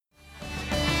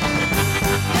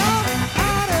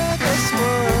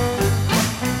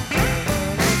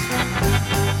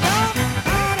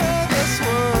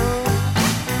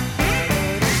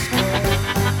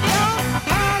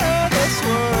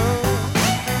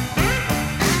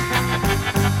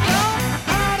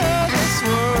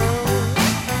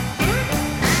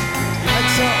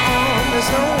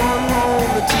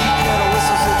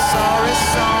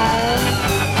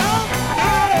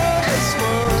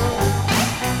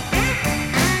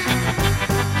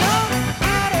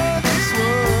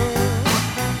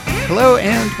Hello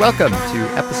and welcome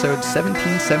to episode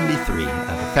 1773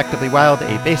 of Effectively Wild,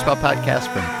 a baseball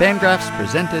podcast from Fangraphs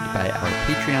presented by our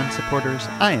Patreon supporters.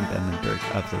 I am Ben Lindbergh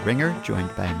of The Ringer,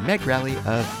 joined by Meg Rowley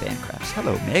of Fangraphs.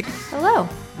 Hello, Meg. Hello.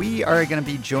 We are going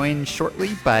to be joined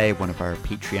shortly by one of our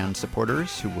Patreon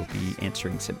supporters who will be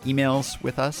answering some emails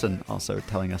with us and also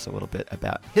telling us a little bit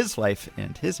about his life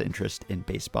and his interest in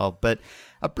baseball. But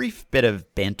a brief bit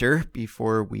of banter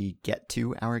before we get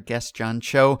to our guest, John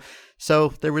Cho.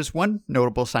 So there was one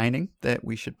notable signing that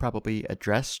we should probably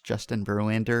address. Justin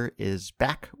Verlander is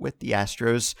back with the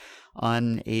Astros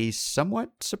on a somewhat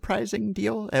surprising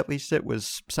deal. At least it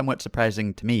was somewhat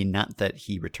surprising to me, not that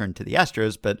he returned to the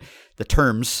Astros, but the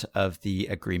terms of the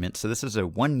agreement. So this is a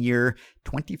 1-year,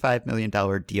 $25 million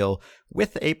deal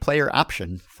with a player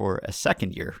option for a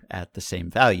second year at the same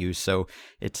value. So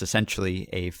it's essentially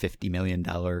a $50 million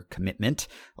commitment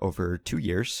over 2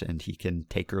 years, and he can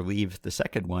take or leave the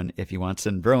second one if he wants.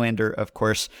 And Verlander, of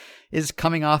course, is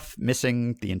coming off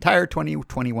missing the entire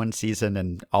 2021 season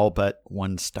and all but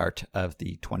one start of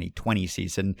the 2020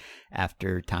 season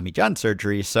after Tommy John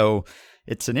surgery. So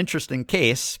it's an interesting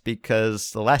case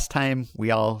because the last time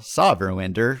we all saw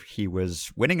Verlander, he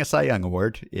was winning a Cy Young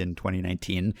Award in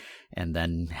 2019 and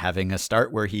then having a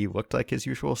start where he looked like his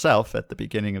usual self at the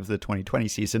beginning of the 2020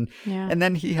 season. Yeah. And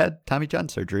then he had Tommy John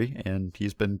surgery, and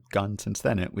he's been gone since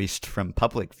then, at least from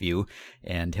public view,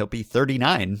 and he'll be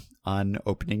 39 on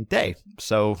opening day.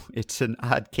 So it's an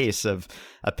odd case of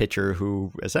a pitcher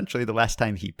who essentially the last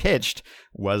time he pitched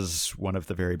was one of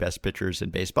the very best pitchers in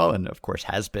baseball, and of course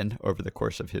has been over the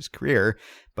course of his career,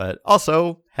 but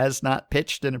also has not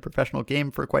pitched in a professional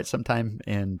game for quite some time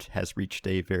and has reached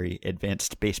a very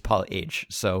advanced baseball age.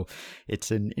 So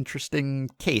it's an interesting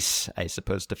case, I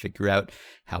suppose, to figure out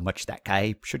how much that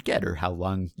guy should get or how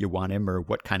long you want him or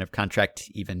what kind of contract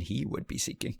even he would be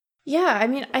seeking. Yeah, I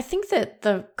mean, I think that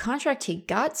the contract he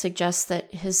got suggests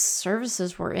that his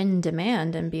services were in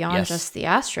demand and beyond just the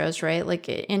Astros, right? Like,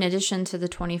 in addition to the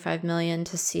 $25 million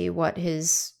to see what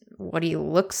he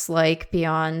looks like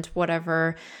beyond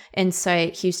whatever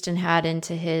insight Houston had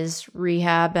into his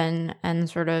rehab and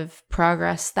sort of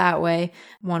progress that way,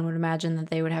 one would imagine that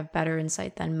they would have better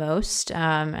insight than most.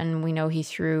 And we know he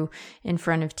threw in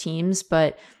front of teams,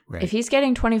 but right. If he's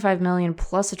getting $25 million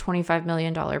plus a $25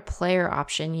 million player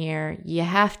option year, you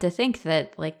have to think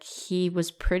that like he was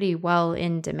pretty well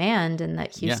in demand and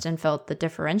that Houston felt the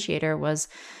differentiator was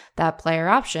that player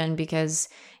option, because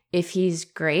if he's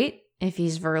great, if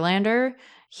he's Verlander,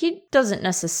 he doesn't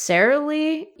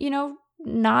necessarily,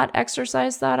 not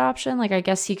exercise that option. Like, I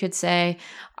guess he could say,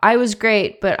 I was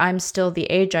great, but I'm still the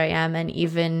age I am. And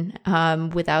even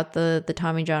without the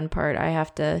Tommy John part, I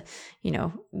have to,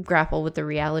 grapple with the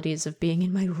realities of being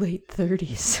in my late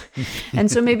 30s. And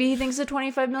so maybe he thinks the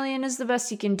 $25 million is the best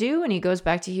he can do. And he goes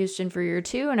back to Houston for year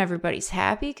 2 and everybody's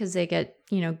happy because they get,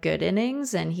 good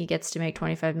innings and he gets to make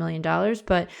 $25 million.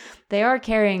 But they are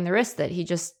carrying the risk that he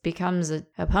just becomes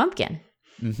a pumpkin.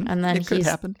 Mm-hmm. And then it could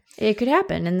happen. It could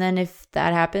happen. And then if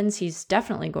that happens, he's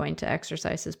definitely going to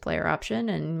exercise his player option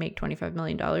and make $25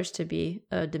 million to be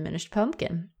a diminished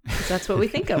pumpkin. Because that's what we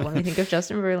think of when we think of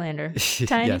Justin Verlander.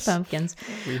 Tiny pumpkins.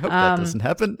 We hope that doesn't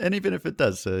happen. And even if it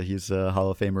does, he's a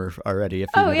Hall of Famer already if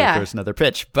he never throws another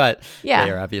pitch. But they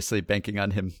are obviously banking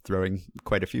on him throwing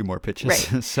quite a few more pitches.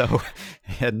 Right. So,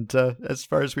 and as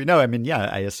far as we know, I mean,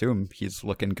 I assume he's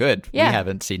looking good. Yeah. We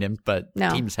haven't seen him, but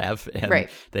teams have. And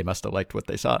they must have liked what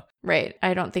they saw. Right.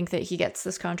 I don't think that he gets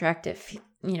this contract if,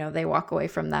 they walk away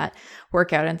from that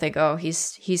workout and think, oh,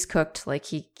 he's cooked, like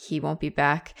he won't be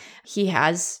back. He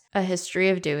has a history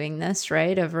of doing this,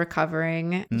 right? Of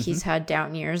recovering. Mm-hmm. He's had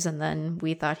down years and then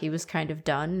we thought he was kind of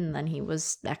done and then he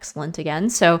was excellent again.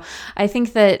 So I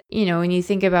think that, when you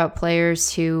think about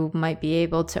players who might be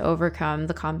able to overcome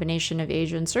the combination of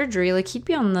age and surgery, like he'd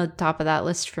be on the top of that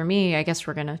list for me. I guess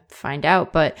we're going to find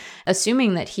out, but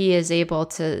assuming that he is able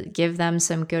to give them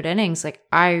some good innings, like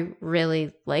I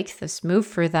really like this move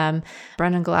for them.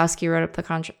 Brendan Golowski wrote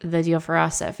up the deal for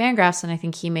us at Fangraphs, and I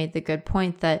think he made the good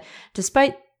point that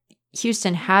despite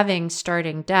Houston having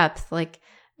starting depth, like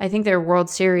I think their World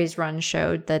Series run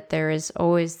showed that there is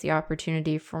always the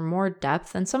opportunity for more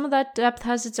depth, and some of that depth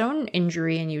has its own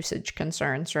injury and usage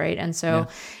concerns, right? And so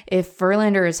if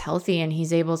Verlander is healthy and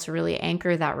he's able to really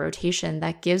anchor that rotation,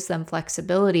 that gives them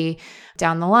flexibility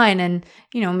down the line. And,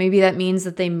 maybe that means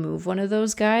that they move one of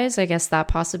those guys. I guess that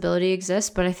possibility exists,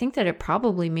 but I think that it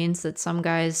probably means that some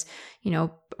guys,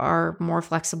 are more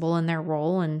flexible in their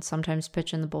role and sometimes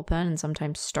pitch in the bullpen and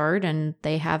sometimes start, and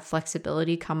they have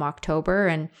flexibility come October,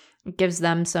 and it gives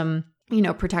them some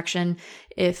protection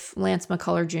if Lance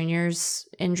McCullers Jr.'s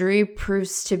injury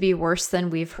proves to be worse than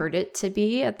we've heard it to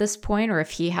be at this point, or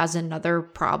if he has another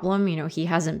problem. He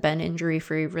hasn't been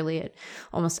injury-free really at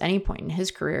almost any point in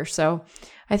his career. So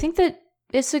I think that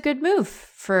it's a good move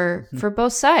for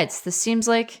both sides. This seems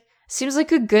like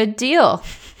a good deal.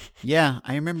 Yeah,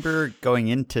 I remember going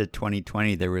into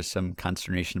 2020, there was some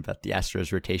consternation about the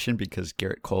Astros rotation because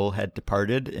Garrett Cole had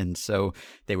departed. And so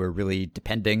they were really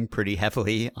depending pretty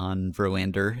heavily on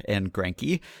Verlander and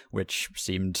Greinke, which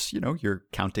seemed, you're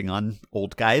counting on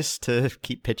old guys to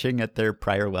keep pitching at their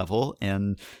prior level.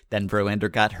 And then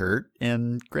Verlander got hurt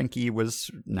and Greinke was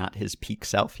not his peak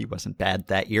self. He wasn't bad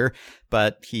that year,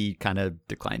 but he kind of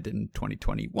declined in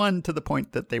 2021 to the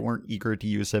point that they weren't eager to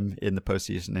use him in the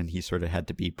postseason, and he sort of had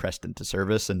to be pressed into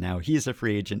service, and now he's a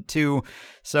free agent too.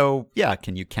 So yeah,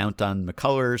 can you count on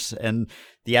McCullers? And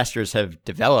the Astros have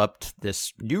developed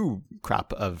this new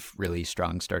crop of really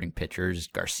strong starting pitchers,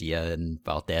 Garcia and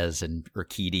Valdez and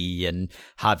Urquidy and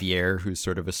Javier, who's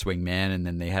sort of a swingman. And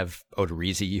then they have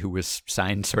Odorizzi, who was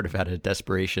signed sort of out of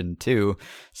desperation too.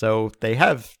 So they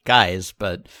have guys,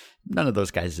 but none of those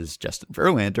guys is Justin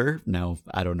Verlander. Now,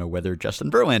 I don't know whether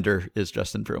Justin Verlander is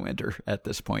Justin Verlander at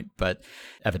this point, but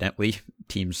evidently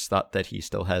teams thought that he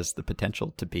still has the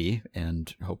potential to be,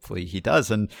 and hopefully he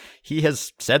does. And he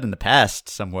has said in the past,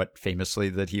 somewhat famously,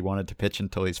 that he wanted to pitch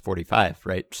until he's 45,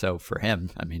 right? So for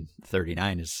him,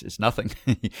 39 is nothing.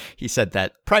 He said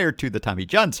that prior to the Tommy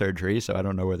John surgery, so I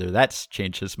don't know whether that's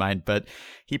changed his mind, but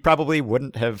he probably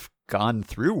wouldn't have gone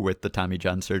through with the Tommy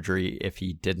John surgery if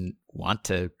he didn't want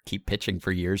to keep pitching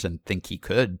for years and think he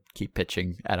could keep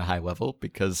pitching at a high level,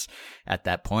 because at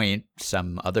that point,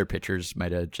 some other pitchers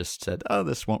might have just said, oh,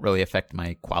 this won't really affect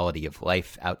my quality of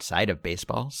life outside of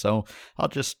baseball, so I'll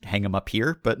just hang him up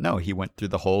here. But no, he went through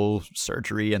the whole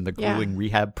surgery and the grueling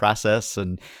rehab process,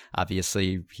 and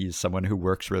obviously he's someone who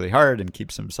works really hard and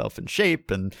keeps himself in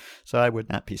shape, and so I would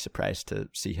not be surprised to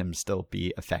see him still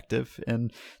be effective,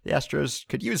 and the Astros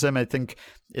could use him. I think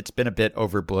it's been a bit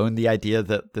overblown, the idea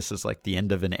that this is like the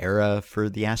end of an era for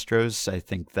the Astros. I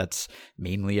think that's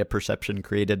mainly a perception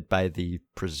created by the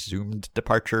presumed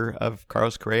departure of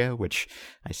Carlos Correa, which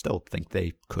I still think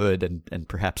they could and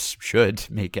perhaps should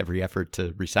make every effort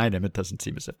to re-sign him. It doesn't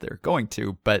seem as if they're going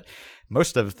to, but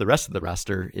most of the rest of the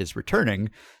roster is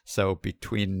returning. So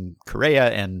between Correa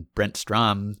and Brent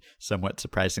Strom, somewhat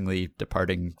surprisingly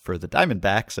departing for the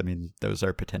Diamondbacks, those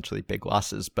are potentially big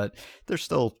losses, but they're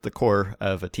still the core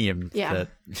of a team that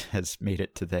has made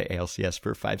it to the ALCS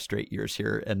for 5 straight years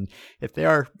here. And if they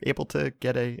are able to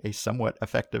get a somewhat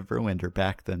effective Verlander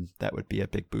back, then that would be a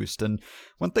big boost. And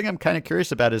one thing I'm kind of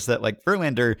curious about is that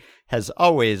Verlander has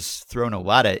always thrown a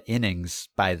lot of innings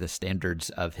by the standards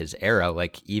of his era.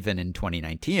 Even in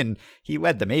 2019, he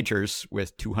led the majors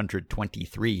with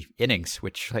 223 innings,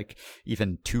 which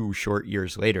even 2 short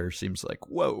years later seems like,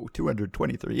 whoa,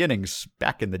 223 innings.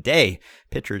 Back in the day,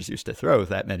 pitchers used to throw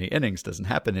that many innings. Doesn't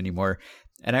happen anymore.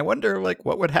 And I wonder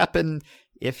what would happen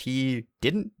if he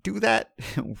didn't do that?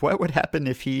 What would happen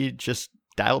if he just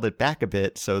dialed it back a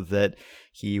bit so that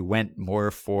he went more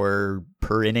for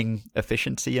per inning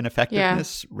efficiency and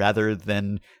effectiveness rather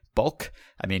than bulk?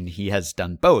 He has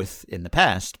done both in the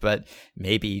past, but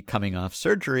maybe coming off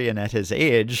surgery and at his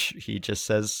age, he just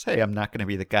says, hey, I'm not going to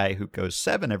be the guy who goes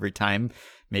 7 every time.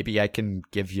 Maybe I can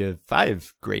give you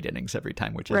 5 great innings every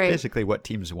time, which is basically what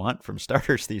teams want from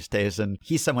starters these days. And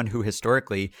he's someone who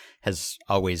historically has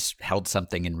always held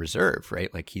something in reserve, right?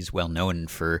 He's well known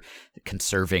for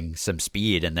conserving some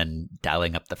speed and then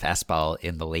dialing up the fastball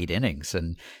in the late innings.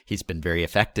 And he's been very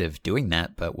effective doing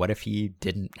that. But what if he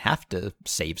didn't have to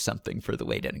save something for the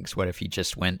late innings? What if he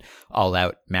just went all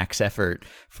out max effort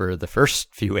for the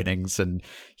first few innings? And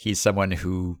he's someone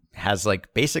who has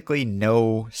basically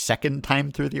no second time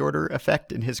through the order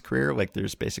effect in his career.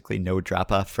 There's basically no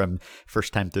drop off from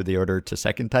first time through the order to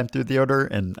second time through the order.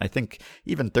 And I think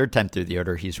even third time through the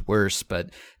order, he's worse, but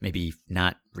maybe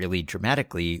not really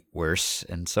dramatically worse.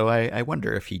 And so I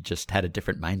wonder if he just had a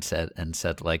different mindset and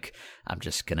said, I'm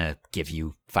just going to give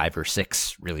you 5 or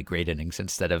 6 really great innings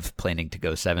instead of planning to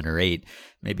go 7 or 8.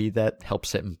 Maybe that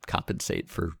helps him compensate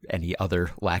for any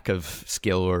other lack of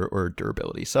skill or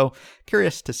durability. So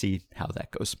curious to see how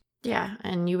that goes. Yeah,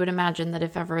 and you would imagine that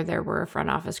if ever there were a front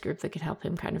office group that could help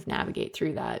him kind of navigate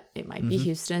through that, it might be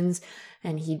Houston's,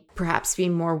 and he'd perhaps be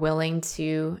more willing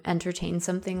to entertain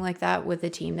something like that with a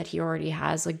team that he already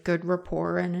has a good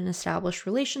rapport and an established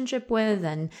relationship with,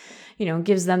 and,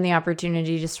 gives them the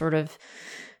opportunity to sort of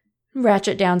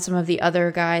ratchet down some of the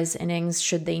other guys' innings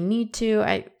should they need to.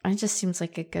 It just seems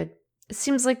like a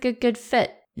good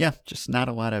fit. Yeah, just not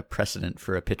a lot of precedent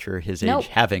for a pitcher his age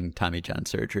having Tommy John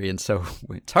surgery. And so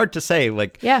it's hard to say,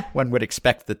 one would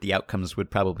expect that the outcomes would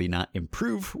probably not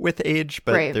improve with age,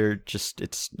 but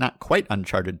it's not quite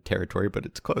uncharted territory, but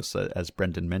it's close, as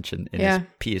Brendan mentioned in his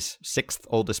piece, 6th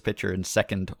oldest pitcher and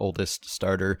 2nd oldest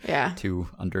starter to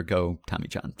undergo Tommy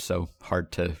John. So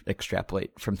hard to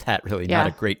extrapolate from that, really. Not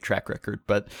a great track record,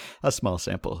 but a small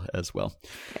sample as well.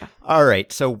 Yeah. All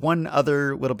right. So one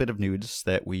other little bit of news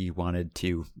that we wanted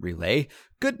to relay.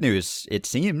 Good news, it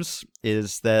seems,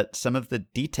 is that most of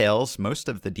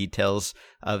the details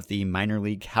of the minor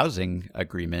league housing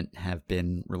agreement have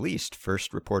been released,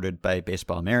 first reported by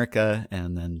Baseball America,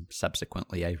 and then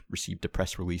subsequently I received a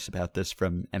press release about this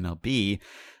from MLB.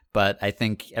 But I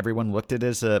think everyone looked at it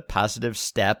as a positive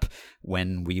step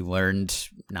when we learned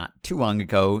not too long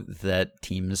ago that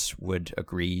teams would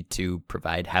agree to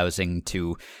provide housing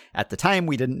to, at the time,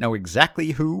 we didn't know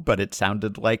exactly who, but it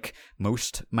sounded like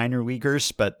most minor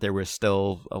leaguers. But there was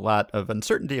still a lot of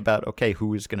uncertainty about, okay,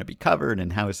 who is going to be covered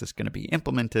and how is this going to be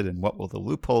implemented and what will the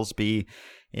loopholes be?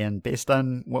 And based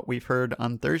on what we've heard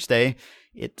on Thursday,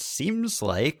 it seems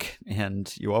like,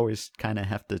 and you always kind of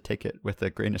have to take it with a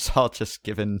grain of salt just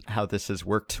given how this has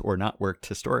worked or not worked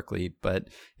historically, but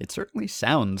it certainly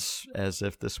sounds as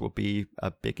if this will be a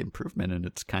big improvement, and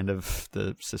it's kind of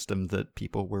the system that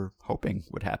people were hoping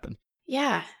would happen.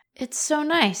 Yeah, it's so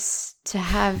nice to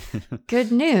have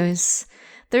good news.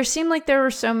 There seemed like there were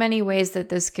so many ways that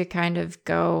this could kind of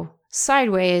go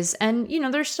sideways. And,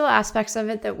 there's still aspects of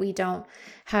it that we don't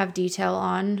have detail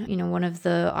on. One of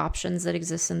the options that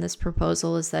exists in this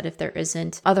proposal is that if there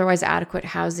isn't otherwise adequate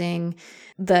housing,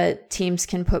 the teams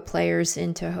can put players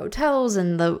into hotels,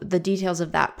 and the details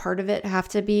of that part of it have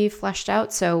to be fleshed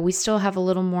out. So we still have a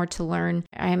little more to learn,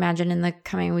 I imagine, in the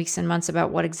coming weeks and months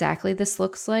about what exactly this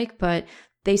looks like. But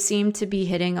they seem to be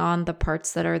hitting on the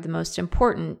parts that are the most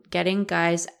important, getting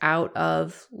guys out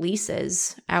of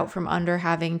leases, out from under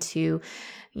having to,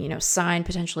 sign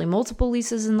potentially multiple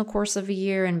leases in the course of a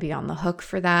year and be on the hook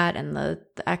for that, and the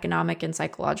economic and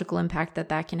psychological impact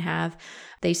that can have.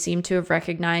 They seem to have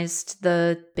recognized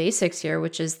the basics here,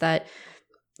 which is that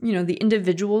the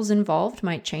individuals involved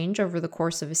might change over the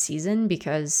course of a season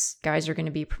because guys are going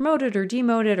to be promoted or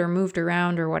demoted or moved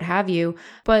around or what have you.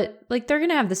 But they're going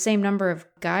to have the same number of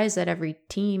guys at every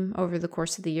team over the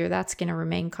course of the year. That's going to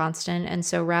remain constant. And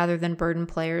so rather than burden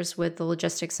players with the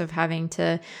logistics of having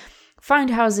to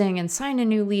find housing and sign a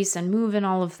new lease and move and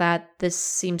all of that, this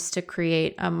seems to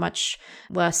create a much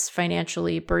less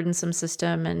financially burdensome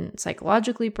system and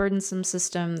psychologically burdensome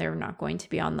system. They're not going to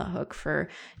be on the hook for,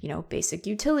 basic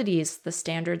utilities, the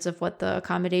standards of what the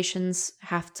accommodations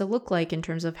have to look like in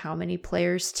terms of how many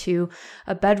players to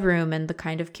a bedroom and the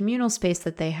kind of communal space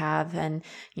that they have, and,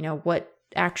 what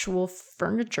actual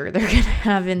furniture they're going to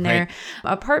have in their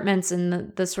apartments,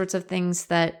 and the sorts of things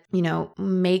that,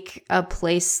 make a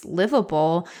place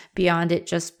livable beyond it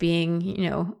just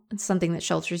being, something that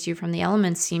shelters you from the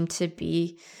elements, seem to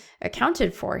be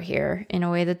accounted for here in a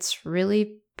way that's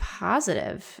really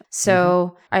positive.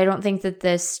 So I don't think that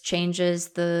this changes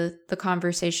the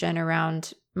conversation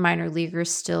around minor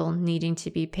leaguers still needing to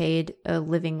be paid a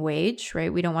living wage,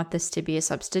 right? We don't want this to be a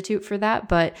substitute for that.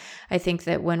 But I think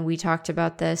that when we talked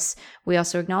about this, we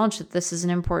also acknowledged that this is an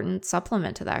important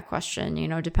supplement to that question.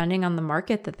 Depending on the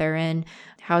market that they're in,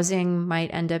 housing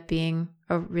might end up being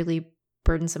a really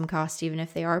burdensome cost, even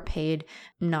if they are paid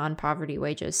non-poverty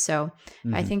wages. So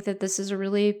I think that this is a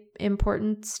really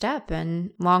important step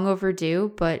and long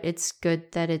overdue, but it's good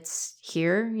that it's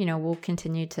here. We'll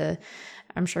continue to,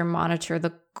 I'm sure, monitor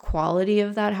the quality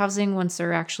of that housing once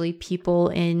there are actually people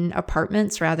in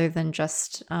apartments rather than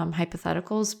just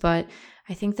hypotheticals. But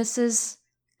I think this is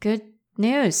good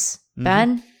news.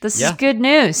 Ben, this is good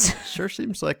news. Sure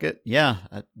seems like it. Yeah.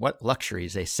 What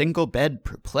luxuries? A single bed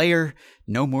per player,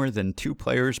 no more than 2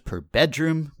 players per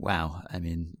bedroom. Wow. I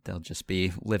mean, they'll just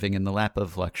be living in the lap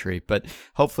of luxury. But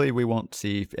hopefully we won't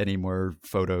see any more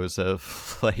photos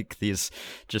of these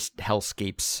just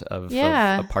hellscapes of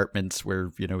apartments where,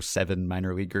 7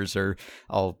 minor leaguers are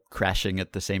all crashing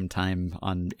at the same time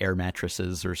on air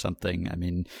mattresses or something. I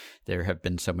mean, there have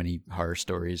been so many horror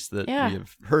stories that we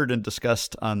have heard and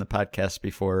discussed on the podcast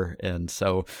before. And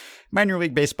so minor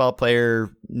league baseball player,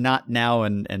 not now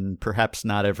and perhaps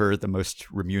not ever the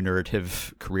most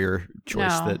remunerative career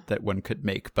choice that one could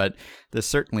make. But this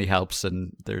certainly helps.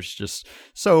 And there's just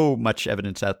so much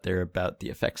evidence out there about the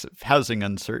effects of housing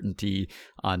uncertainty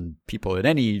on people in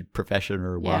any profession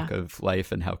or walk of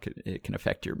life, and how it can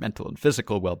affect your mental and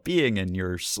physical well-being and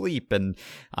your sleep. And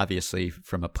obviously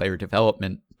from a player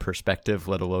development perspective,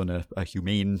 let alone a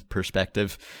humane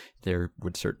perspective, there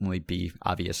would certainly be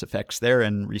obvious effects there,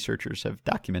 and researchers have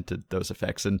documented those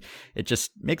effects. And it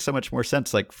just makes so much more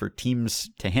sense, like, for teams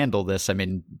to handle this. I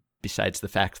mean, besides the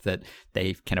fact that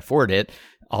they can afford it,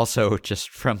 also just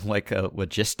from like a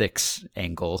logistics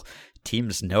angle,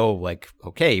 teams know, like,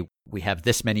 okay, we have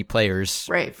this many players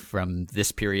from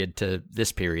this period to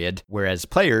this period, whereas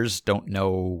players don't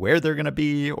know where they're going to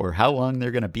be or how long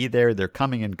they're going to be there. They're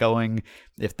coming and going.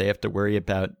 If they have to worry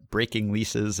about breaking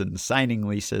leases and signing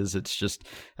leases, it's just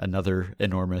another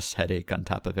enormous headache on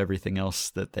top of everything else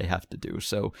that they have to do.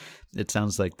 So it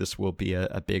sounds like this will be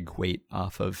a big weight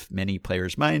off of many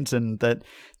players' minds, and that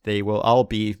they will all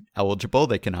be eligible.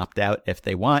 They can opt out if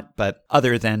they want, but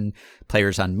other than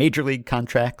players on major league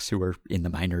contracts who are in the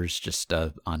minors, just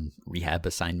on rehab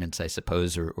assignments, I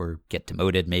suppose, or get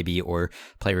demoted maybe, or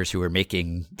players who are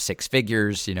making six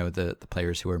figures, you know, the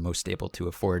players who are most able to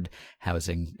afford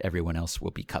housing, everyone else will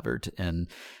be covered. And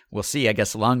we'll see, I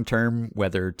guess, long term,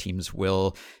 whether teams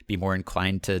will be more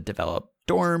inclined to develop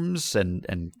dorms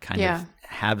and kind of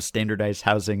have standardized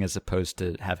housing as opposed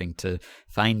to having to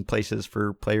find places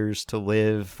for players to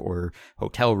live, or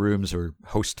hotel rooms or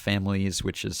host families,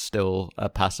 which is still a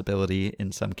possibility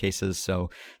in some cases. So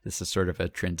this is sort of a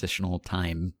transitional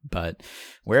time, but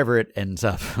wherever it ends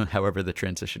up, however the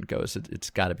transition goes, it's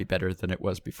got to be better than it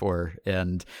was before.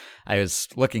 And I was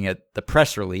looking at the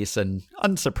press release, and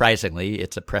unsurprisingly,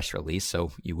 it's a press release,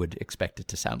 so you would expect it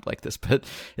to sound like this, but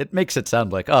it makes it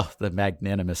sound like, oh, the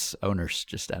magnanimous owners,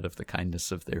 just out of the kindness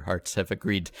of their hearts, have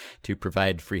agreed to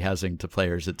provide free housing to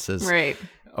players. It says,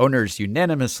 owners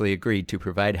unanimously agreed to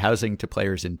provide housing to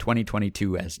players in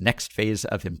 2022 as next phase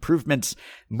of improvements.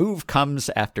 Move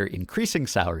comes after increasing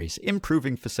salaries,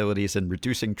 improving facilities, and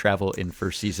reducing travel in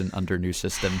first season under new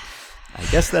system. I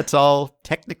guess that's all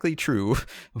technically true.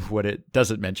 What it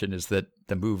doesn't mention is that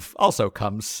the move also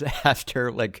comes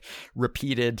after like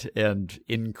repeated and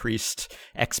increased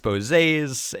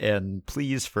exposés and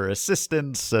pleas for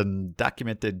assistance and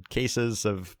documented cases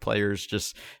of players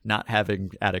just not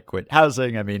having adequate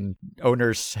housing. I mean,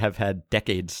 owners have had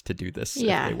decades to do this if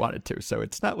they wanted to. So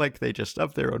it's not like they just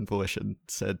of their own volition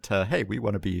said, hey, we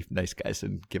want to be nice guys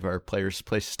and give our players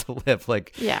places to live.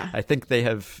 Like, I think they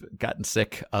have gotten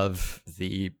sick of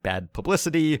the bad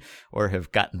publicity or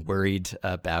have gotten worried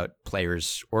about players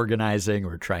organizing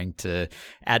or trying to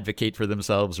advocate for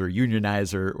themselves or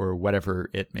unionize or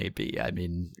whatever it may be. I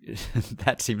mean,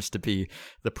 that seems to be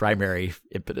the primary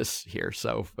impetus here.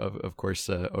 So, of course,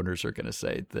 owners are going to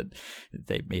say that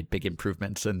they made big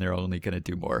improvements and they're only going to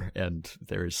do more. And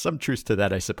there is some truth to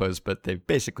that, I suppose, but they've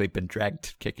basically been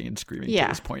dragged kicking and screaming to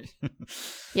this point.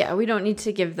 We don't need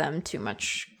to give them too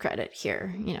much credit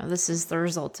here. You know, this is the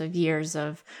result of years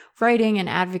of writing and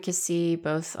advocacy,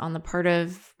 both on the part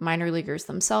of minor leaguers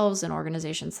themselves and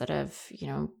organizations that have, you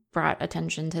know, brought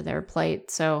attention to their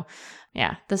plight. So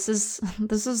this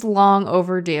is long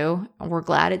overdue. We're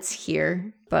glad it's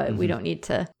here, but we don't need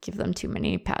to give them too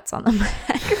many pats on the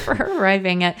back for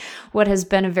arriving at what has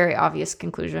been a very obvious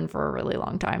conclusion for a really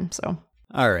long time. So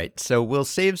all right, so we'll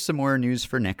save some more news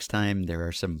for next time. There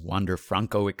are some Wander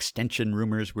Franco extension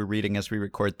rumors we're reading as we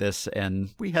record this,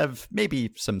 and we have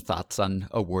maybe some thoughts on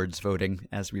awards voting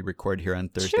as we record here on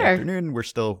Thursday afternoon. We're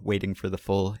still waiting for the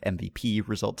full MVP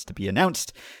results to be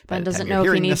announced. Ben doesn't know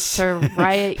if he needs to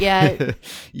riot yet.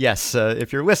 Yes,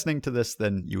 if you're listening to this,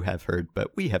 then you have heard,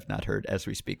 but we have not heard as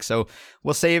we speak. So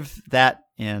we'll save that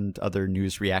and other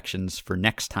news reactions for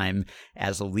next time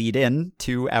as a lead-in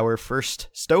to our first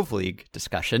Stove League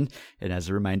discussion. And as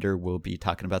a reminder, we'll be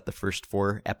talking about the first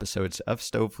 4 episodes of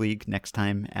Stove League next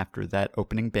time after that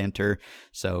opening banter.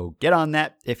 So get on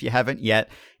that if you haven't yet.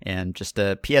 And just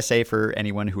a PSA for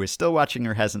anyone who is still watching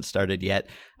or hasn't started yet,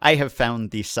 I have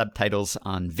found the subtitles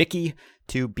on Viki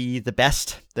to be the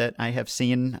best that I have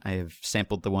seen. I have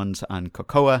sampled the ones on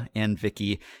Kokoa and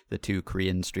Viki, the 2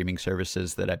 Korean streaming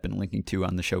services that I've been linking to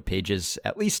on the show pages.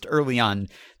 At least early on,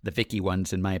 the Viki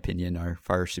ones, in my opinion, are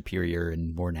far superior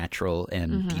and more natural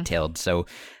and detailed. So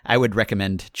I would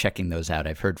recommend checking those out.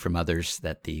 I've heard from others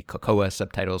that the Kokoa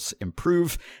subtitles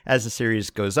improve as the series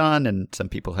goes on, and some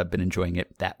people have been enjoying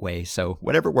it that way. So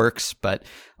whatever works, but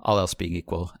all else being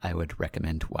equal, I would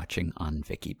recommend watching on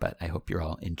Viki. But I hope you're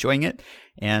all enjoying it.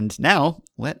 And now,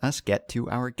 let us get to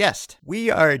our guest.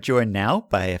 We are joined now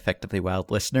by Effectively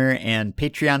Wild listener and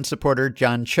Patreon supporter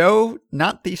John Cho,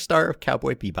 not the star of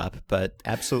Cowboy Bebop, but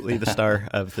absolutely the star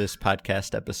of this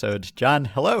podcast episode. John,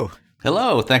 hello.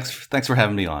 Hello. Thanks for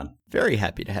having me on. Very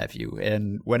happy to have you.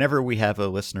 And whenever we have a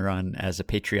listener on as a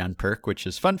Patreon perk, which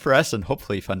is fun for us and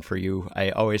hopefully fun for you,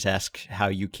 I always ask how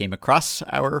you came across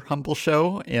our humble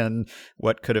show and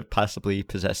what could have possibly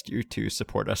possessed you to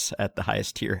support us at the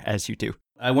highest tier as you do.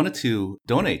 I wanted to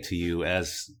donate to you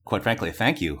as, quite frankly, a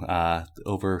thank you.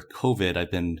 Over COVID, I've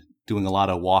been doing a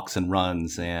lot of walks and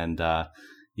runs, and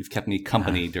you've kept me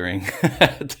company during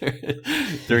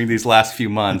these last few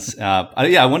months.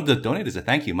 I wanted to donate as a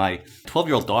thank you. My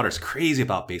 12-year-old daughter's crazy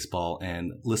about baseball,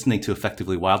 and listening to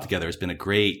Effectively Wild together has been a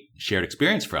great shared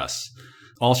experience for us.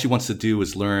 All she wants to do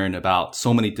is learn about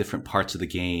so many different parts of the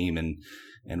game,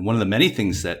 and one of the many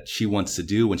things that she wants to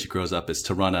do when she grows up is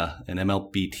to run an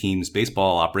MLB team's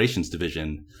baseball operations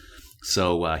division.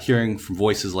 So hearing from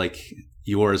voices like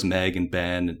yours, Meg and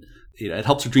Ben, it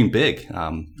helps her dream big.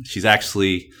 She's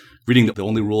actually reading The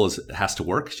Only Rule Is It Has to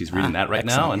Work. She's reading that right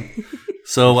now. And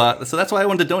so that's why I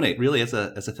wanted to donate, really, as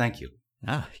a thank you.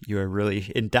 You are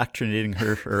really indoctrinating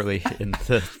her early in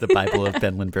the Bible of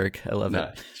Ben Lindbergh. I love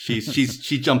it.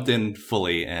 She jumped in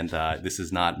fully, and this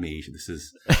is not me. This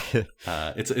is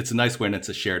it's a nice when it's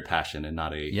a shared passion and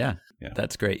not a yeah.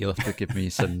 That's great. You'll have to give me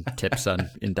some tips on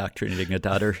indoctrinating a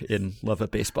daughter in love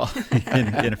of baseball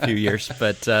in a few years.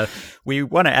 But we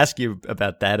want to ask you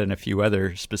about that and a few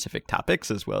other specific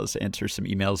topics, as well as answer some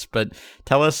emails. But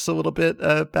tell us a little bit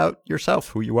about yourself,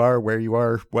 who you are, where you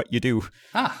are, what you do.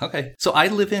 Okay. So I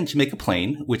live in Jamaica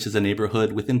Plain, which is a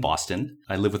neighborhood within Boston.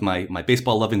 I live with my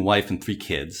baseball-loving wife and 3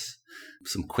 kids.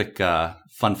 Some quick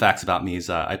fun facts about me is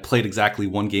I played exactly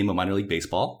 1 game of minor league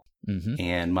baseball. Mm-hmm.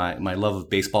 And my love of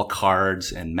baseball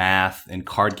cards and math and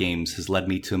card games has led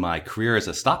me to my career as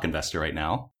a stock investor right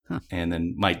now. Huh. And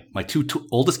then my two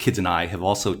oldest kids and I have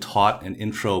also taught an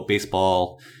intro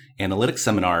baseball analytics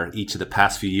seminar each of the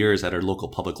past few years at our local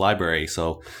public library.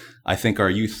 So I think our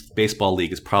youth baseball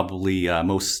league is probably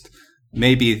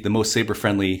maybe the most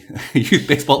saber-friendly youth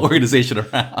baseball organization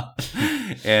around.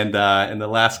 And the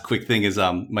last quick thing is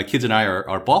my kids and I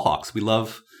are ball hawks. We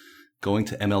love going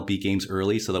to MLB games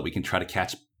early so that we can try to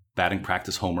catch batting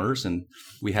practice homers. And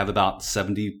we have about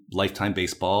 70 lifetime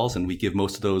baseballs, and we give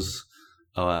most of those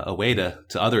away to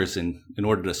others in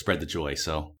order to spread the joy.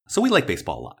 So we like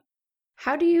baseball a lot.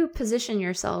 How do you position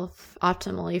yourself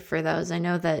optimally for those? I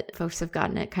know that folks have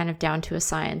gotten it kind of down to a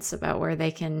science about where they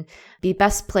can be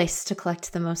best placed to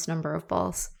collect the most number of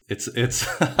balls. It's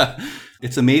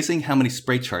it's amazing how many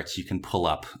spray charts you can pull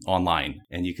up online,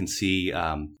 and you can see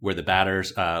where the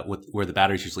batters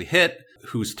usually hit,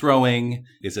 who's throwing.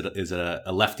 Is it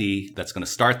a lefty that's going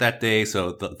to start that day?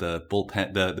 So the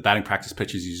bullpen, the batting practice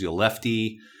pitcher is usually a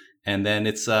lefty. And then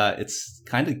it's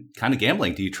kind of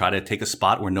gambling. Do you try to take a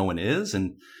spot where no one is?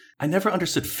 And I never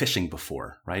understood fishing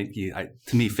before, right?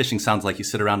 To me, fishing sounds like you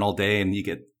sit around all day and you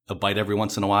get a bite every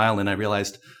once in a while. And I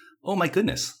realized, oh my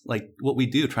goodness, like what we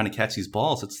do trying to catch these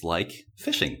balls, it's like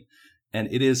fishing.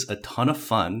 And it is a ton of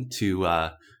fun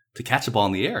to catch a ball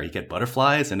in the air. You get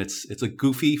butterflies, and it's a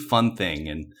goofy, fun thing.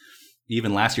 And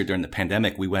even last year during the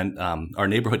pandemic, we went, our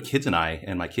neighborhood kids and I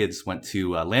and my kids went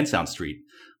to Lansdowne Street,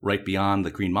 right beyond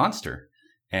the Green Monster.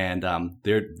 And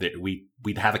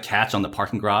we'd have a catch on the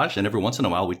parking garage, and every once in a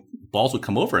while balls would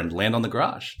come over and land on the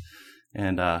garage.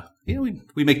 And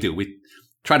we make do. We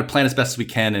try to plan as best as we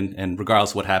can, and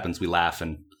regardless of what happens, we laugh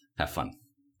and have fun.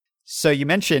 So you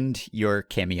mentioned your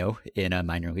cameo in a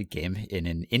minor league game, in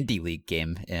an indie league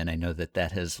game, and I know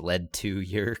that has led to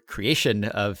your creation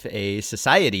of a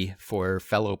society for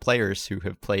fellow players who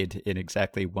have played in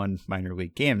exactly 1 minor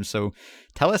league game. So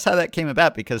tell us how that came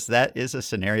about, because that is a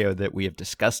scenario that we have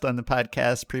discussed on the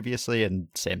podcast previously, and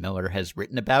Sam Miller has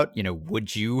written about.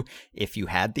 Would you, if you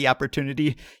had the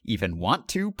opportunity, even want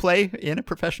to play in a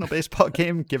professional baseball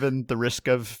game, given the risk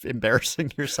of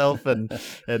embarrassing yourself and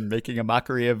making a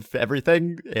mockery of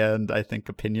everything? And I think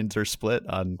opinions are split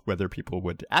on whether people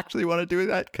would actually want to do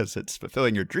that because it's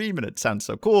fulfilling your dream and it sounds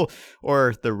so cool,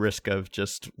 or the risk of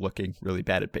just looking really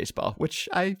bad at baseball, which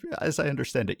as I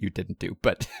understand it, you didn't do.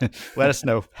 But let us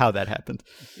know how that happened.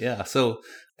 Yeah. So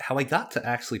how I got to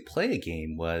actually play a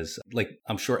game was, like,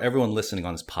 I'm sure everyone listening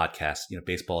on this podcast,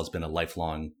 baseball has been a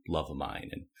lifelong love of mine.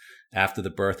 And after the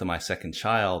birth of my second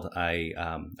child, I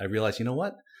realized, you know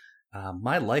what?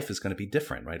 My life is going to be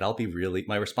different, right?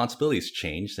 My responsibilities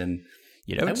changed, and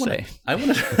I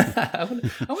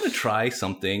want to try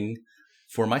something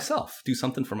for myself, do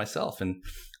something for myself. And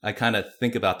I kind of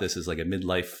think about this as like a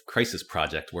midlife crisis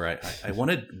project where I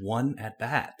wanted one at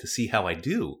bat to see how I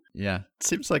do. Yeah. It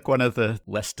seems like one of the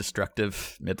less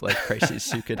destructive midlife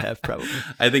crises you could have, probably.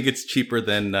 I think it's cheaper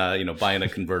than, buying a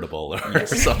convertible or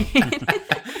something.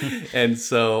 And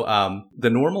so the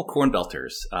normal Corn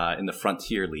Belters in the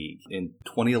Frontier League in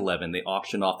 2011, they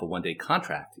auctioned off a one-day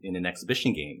contract in an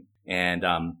exhibition game. And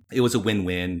it was a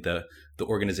win-win. The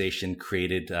organization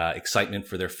created excitement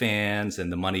for their fans,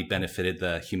 and the money benefited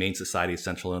the Humane Society of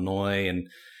Central Illinois.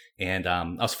 And I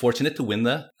was fortunate to win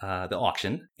the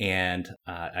auction, and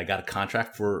I got a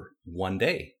contract for one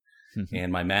day. Mm-hmm.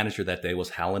 And my manager that day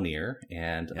was Hal Lanier,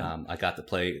 and I got to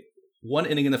play one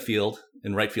inning in the field,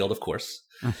 in right field, of course,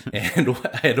 and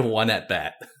I had one at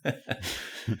bat.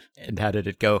 And how did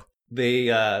it go? The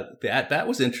at bat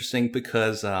was interesting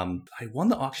because I won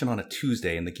the auction on a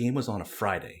Tuesday, and the game was on a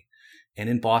Friday. And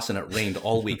in Boston, it rained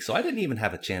all week, so I didn't even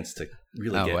have a chance to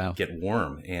really get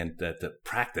warm and to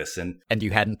practice. And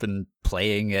you hadn't been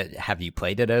playing it. Have you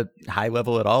played at a high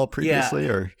level at all previously?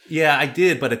 Yeah, I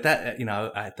did, but at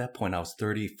that point, I was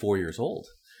 34 years old,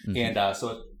 mm-hmm. And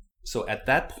so at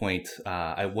that point,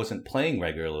 I wasn't playing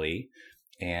regularly,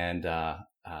 and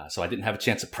so I didn't have a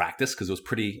chance to practice because it was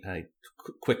pretty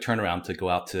quick turnaround to go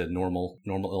out to normal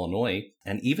Illinois.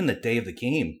 And even the day of the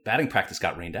game, batting practice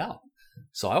got rained out.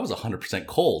 So I was 100%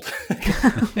 cold.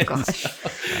 Oh, gosh.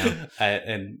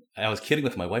 And I was kidding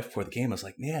with my wife before the game. I was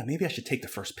like, yeah, maybe I should take the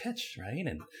first pitch, right?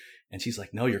 And she's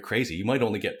like, no, you're crazy. You might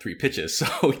only get 3 pitches. So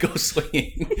we go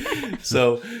swinging.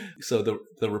 So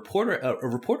the reporter, a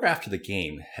reporter after the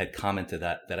game had commented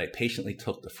that I patiently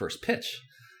took the first pitch.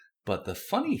 But the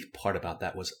funny part about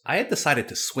that was I had decided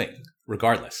to swing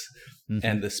regardless. Mm-hmm.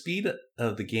 And the speed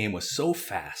of the game was so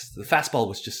fast. The fastball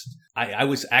was just, I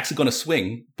was actually going to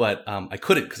swing, but I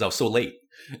couldn't because I was so late.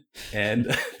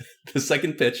 And the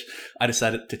second pitch, I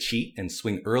decided to cheat and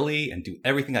swing early and do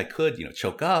everything I could,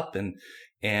 choke up.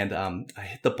 And I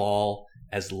hit the ball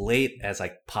as late as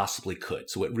I possibly could.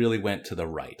 So it really went to the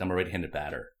right. I'm a right-handed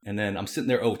batter. And then I'm sitting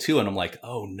there 0-2 and I'm like,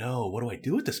 oh no, what do I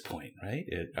do at this point? Right?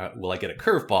 Will I get a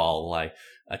curveball? Will I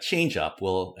a changeup?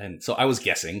 And so I was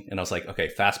guessing and I was like, okay,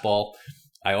 fastball.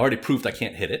 I already proved I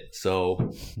can't hit it.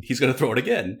 So he's going to throw it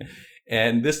again.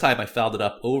 And this time I fouled it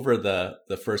up over the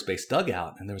first base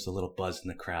dugout and there was a little buzz in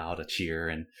the crowd, a cheer.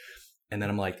 And then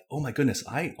I'm like, oh my goodness,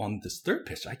 on this third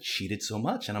pitch, I cheated so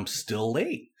much and I'm still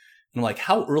late. And I'm like,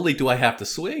 how early do I have to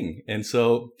swing? And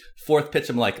so fourth pitch,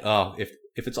 I'm like, oh,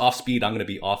 if it's off speed, I'm going to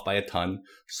be off by a ton.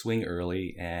 Swing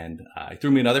early. And I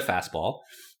threw me another fastball.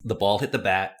 The ball hit the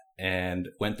bat and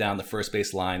went down the first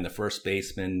base line. The first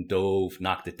baseman dove,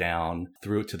 knocked it down,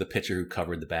 threw it to the pitcher who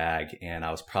covered the bag. And I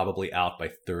was probably out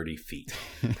by 30 feet.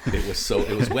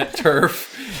 It was wet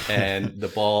turf and the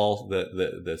ball,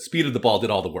 the speed of the ball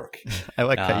did all the work. I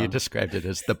like how you described it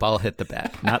as the ball hit the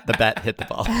bat, not the bat hit the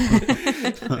ball.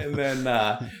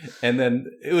 and then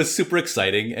it was super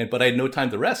exciting. But I had no time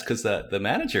to rest because the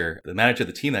manager of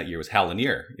the team that year was Hal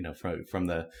Lanier, from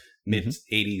the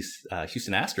mid-'80s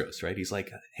Houston Astros, right? He's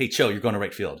like, hey, Cho, you're going to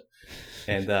right field.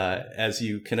 And as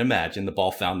you can imagine, the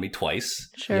ball found me twice.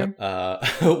 Sure.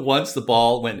 Once the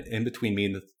ball went in between me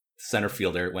and the center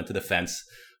fielder, it went to the fence.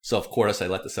 So, of course, I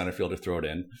let the center fielder throw it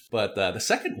in. But the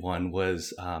second one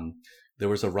was there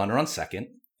was a runner on second,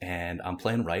 and I'm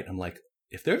playing right. I'm like,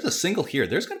 if there's a single here,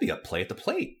 there's going to be a play at the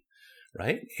plate,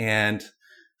 right? And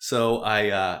so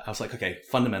I was like, okay,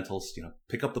 fundamentals,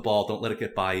 pick up the ball, don't let it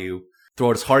get by you.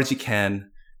 Throw it as hard as you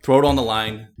can, throw it on the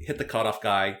line, hit the cutoff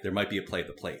guy. There might be a play at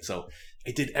the plate. So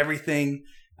I did everything.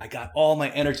 I got all my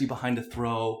energy behind the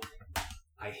throw.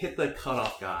 I hit the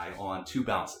cutoff guy on 2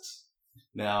 bounces.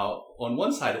 Now, on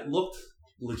one side, it looked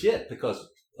legit because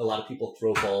a lot of people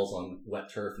throw balls on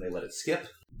wet turf and they let it skip.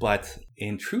 But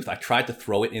in truth, I tried to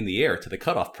throw it in the air to the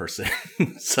cutoff person.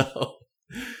 So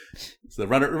the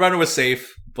runner was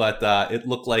safe, but it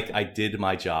looked like I did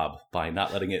my job by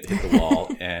not letting it hit the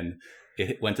wall. And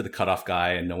it went to the cutoff guy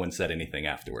and no one said anything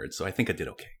afterwards. So I think I did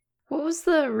okay. What was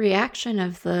the reaction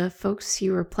of the folks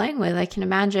you were playing with? I can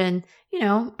imagine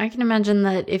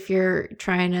that if you're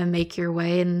trying to make your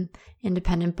way in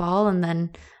independent ball and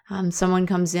then someone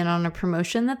comes in on a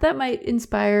promotion, that might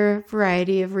inspire a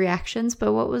variety of reactions.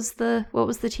 But what was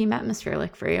the team atmosphere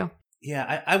like for you?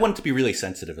 Yeah, I wanted to be really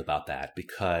sensitive about that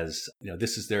because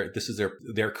this is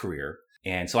their career.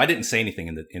 And so I didn't say anything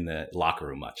in the locker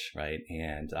room much, right?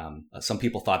 And some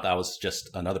people thought that I was just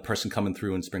another person coming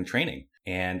through in spring training.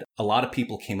 And a lot of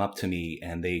people came up to me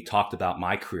and they talked about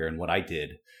my career and what I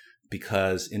did.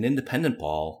 Because in independent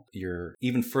ball, you're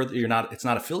even further, it's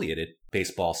not affiliated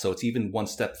baseball. So it's even one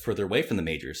step further away from the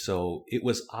majors. So it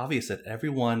was obvious that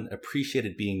everyone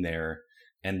appreciated being there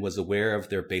and was aware of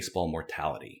their baseball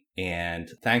mortality. And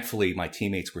thankfully, my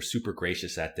teammates were super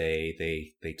gracious that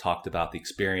day. They talked about the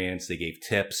experience. They gave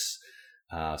tips.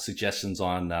 suggestions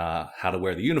on how to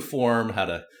wear the uniform, how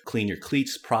to clean your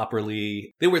cleats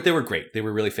properly. They were great. They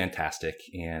were really fantastic,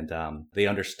 and they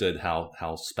understood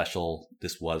how special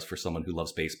this was for someone who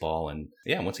loves baseball. And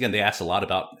yeah, once again, they asked a lot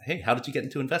about, hey, how did you get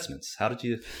into investments? How did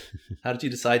you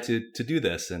decide to do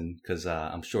this? And because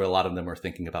I'm sure a lot of them are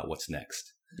thinking about what's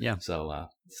next. Yeah. So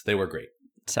they were great.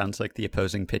 Sounds like the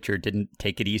opposing pitcher didn't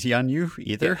take it easy on you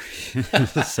either. Yeah.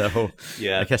 So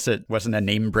yeah. I guess it wasn't a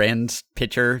name brand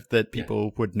pitcher that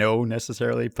people would know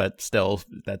necessarily, but still,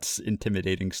 that's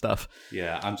intimidating stuff.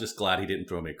 Yeah, I'm just glad he didn't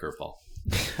throw me a curveball.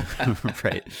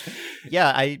 Right.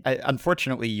 Yeah, I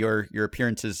unfortunately your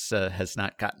appearances has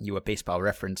not gotten you a Baseball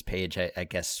Reference page. I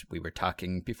guess we were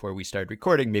talking before we started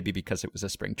recording, maybe because it was a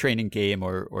spring training game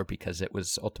or because it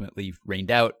was ultimately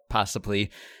rained out, possibly.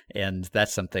 And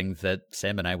that's something that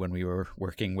Sam and I, when we were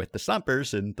working with the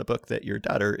Stompers in the book that your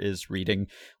daughter is reading,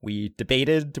 we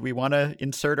debated, do we want to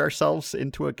insert ourselves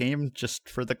into a game just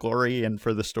for the glory and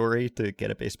for the story to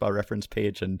get a Baseball Reference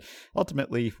page? And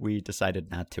ultimately we decided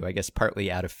not to, I guess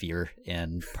partly out of fear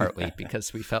and partly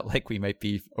because we felt like we might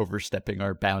be overstepping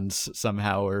our bounds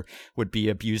somehow or would be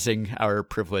abusing our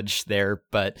privilege there.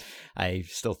 But I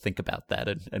still think about that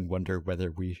and wonder whether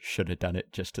we should have done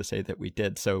it just to say that we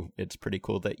did. So it's pretty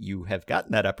cool that you have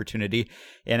gotten that opportunity.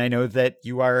 And I know that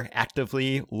you are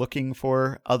actively looking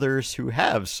for others who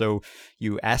have. So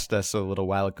you asked us a little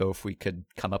while ago if we could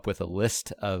come up with a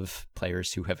list of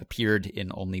players who have appeared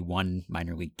in only one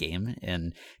minor league game.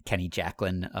 And Kenny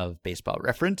Jacklin of Baseball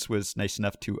Reference was nice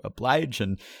enough to oblige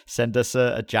and send us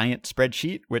a giant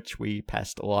spreadsheet, which we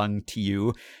passed along to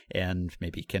you and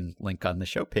maybe can link on the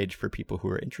show page for people who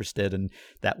are interested. And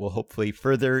that will hopefully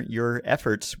further your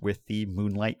efforts with the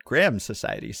Moonlight Graham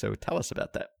Society. So tell us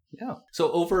about that. Yeah. So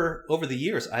over the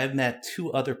years, I have met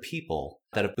two other people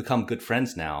that have become good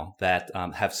friends now that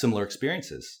have similar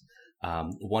experiences.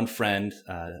 One friend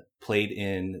played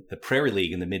in the Prairie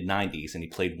League in the mid-'90s, and he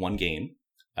played one game,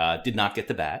 did not get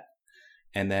the bat.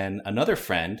 And then another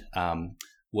friend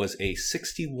was a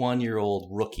 61-year-old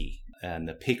rookie in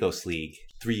the Pecos League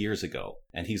 3 years ago.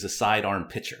 And he's a sidearm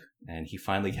pitcher. And he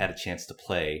finally had a chance to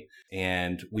play.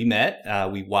 And we met.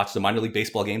 We watched a minor league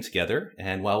baseball game together.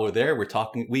 And while we're there,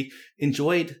 we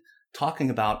enjoyed talking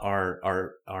about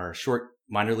our short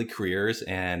minor league careers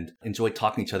and enjoyed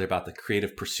talking to each other about the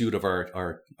creative pursuit of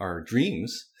our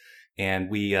dreams. And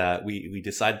we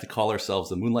decided to call ourselves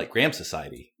the Moonlight Graham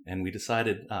Society. And we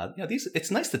decided,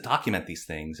 it's nice to document these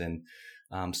things, and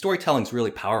storytelling is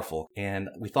really powerful. And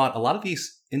we thought a lot of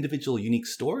these individual unique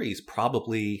stories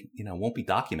probably, won't be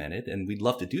documented, and we'd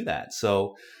love to do that.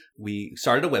 So we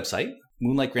started a website,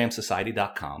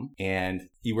 moonlightgrahamsociety.com, and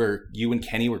you and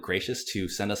Kenny were gracious to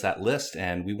send us that list,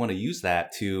 and we want to use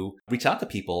that to reach out to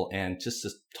people and just to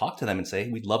talk to them and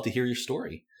say, we'd love to hear your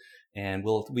story. And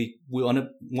we want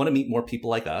to meet more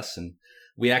people like us. And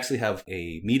we actually have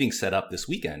a meeting set up this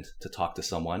weekend to talk to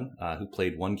someone who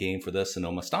played one game for the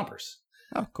Sonoma Stompers.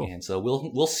 Oh, cool. And so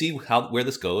we'll see where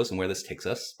this goes and where this takes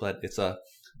us. But it's a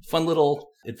fun little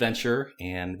adventure,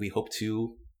 and we hope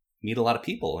to meet a lot of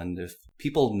people. And if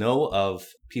people know of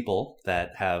people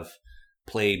that have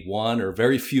played one or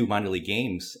very few minor league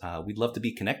games, we'd love to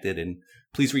be connected. And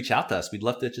please reach out to us. We'd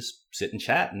love to just sit and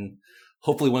chat and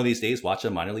hopefully one of these days watch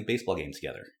a minor league baseball game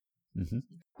together. Mm-hmm.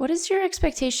 What is your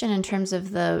expectation in terms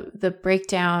of the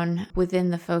breakdown within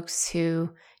the folks who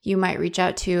you might reach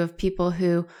out to of people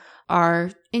who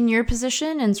are in your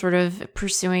position and sort of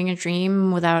pursuing a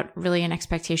dream without really an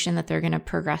expectation that they're going to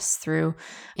progress through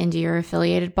into your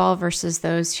affiliated ball versus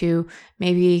those who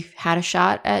maybe had a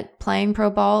shot at playing pro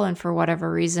ball and for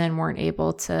whatever reason weren't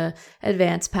able to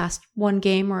advance past one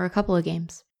game or a couple of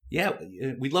games? Yeah,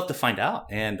 we'd love to find out.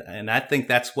 And I think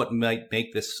that's what might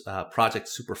make this project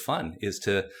super fun is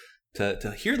to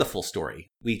hear the full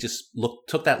story. We just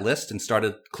took that list and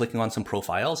started clicking on some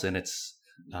profiles, and it's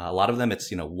a lot of them, it's,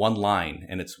 one line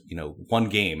and it's, one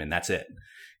game and that's it.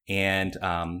 And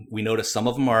we noticed some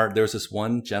of them there's this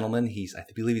one gentleman, I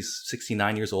believe he's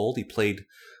 69 years old. He played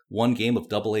one game of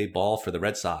AA ball for the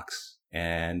Red Sox.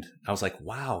 And I was like,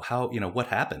 wow, how, what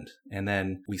happened? And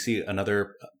then we see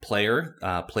another player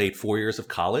played 4 years of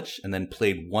college and then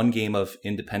played one game of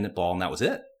independent ball, and that was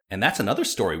it. And that's another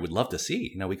story we'd love to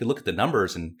see. We could look at the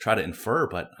numbers and try to infer,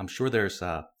 but I'm sure there's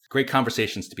great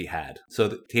conversations to be had.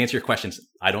 So to answer your questions,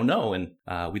 I don't know. And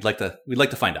we'd like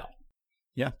to find out.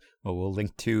 Yeah. Well, we'll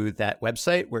link to that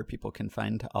website where people can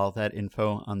find all that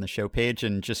info on the show page.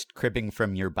 And just cribbing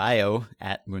from your bio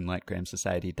at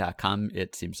moonlightgrahamsociety.com,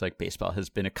 it seems like baseball has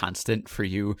been a constant for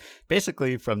you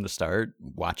basically from the start.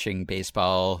 Watching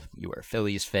baseball, you were a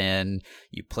Phillies fan,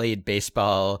 you played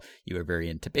baseball, you were very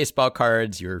into baseball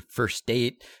cards. Your first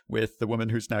date with the woman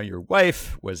who's now your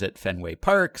wife was at Fenway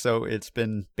Park. So it's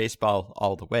been baseball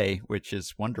all the way, which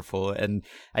is wonderful. And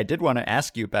I did want to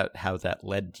ask you about how that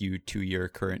led you to your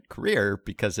current career,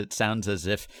 because it sounds as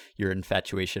if your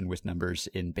infatuation with numbers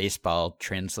in baseball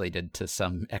translated to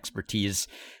some expertise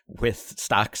with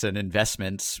stocks and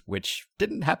investments, which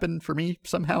didn't happen for me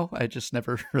somehow. I just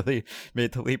never really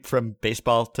made the leap from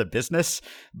baseball to business.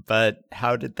 But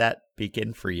how did that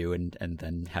begin for you? And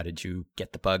then how did you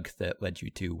get the bug that led you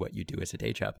to what you do as a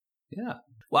day job? Yeah.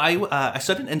 Well, I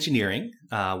studied engineering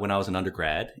when I was an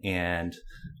undergrad, and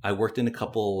I worked in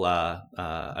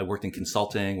I worked in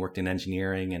consulting, worked in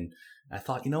engineering, and I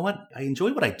thought, you know what? I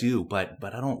enjoy what I do, but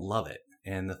I don't love it.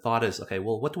 And the thought is, okay,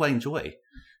 well, what do I enjoy?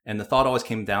 And the thought always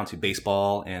came down to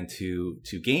baseball and to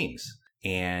games.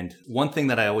 And one thing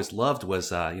that I always loved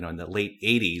was, in the late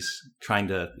 80s,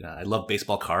 I love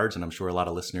baseball cards, and I'm sure a lot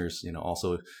of listeners,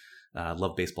 also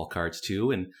love baseball cards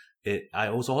too. And I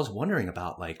was always wondering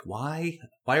about, like, why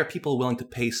are people willing to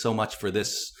pay so much for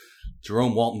this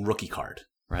Jerome Walton rookie card,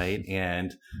 right?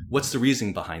 And what's the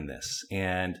reasoning behind this?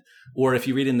 Or if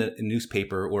you read in the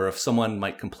newspaper, or if someone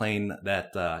might complain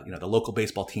that the local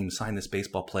baseball team signed this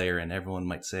baseball player, and everyone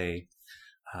might say,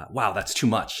 wow, that's too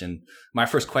much. And my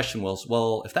first question was,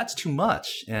 well, if that's too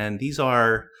much, and these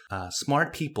are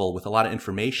smart people with a lot of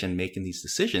information making these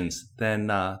decisions, then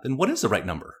what is the right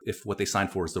number if what they signed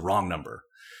for is the wrong number?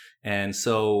 And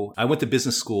so I went to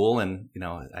business school, and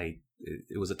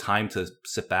it was a time to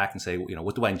sit back and say,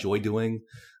 what do I enjoy doing?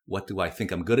 What do I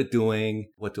think I'm good at doing?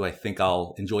 What do I think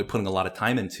I'll enjoy putting a lot of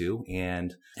time into?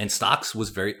 And stocks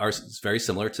are very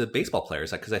similar to baseball players,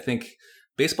 because I think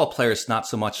baseball players not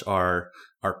so much are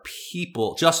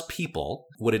people, just people.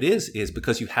 What it is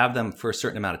because you have them for a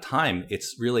certain amount of time,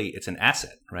 it's an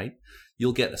asset, right?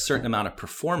 You'll get a certain amount of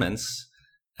performance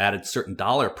at a certain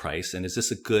dollar price. And is this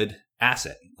a good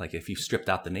asset? Like, if you stripped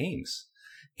out the names.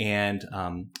 And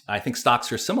I think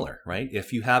stocks are similar, right?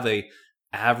 If you have a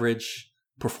average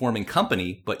performing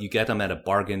company, but you get them at a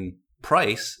bargain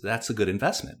price, that's a good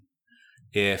investment.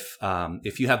 If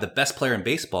you have the best player in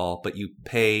baseball, but you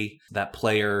pay that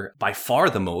player by far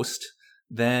the most,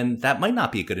 then that might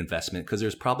not be a good investment, because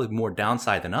there's probably more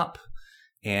downside than up.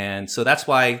 And so that's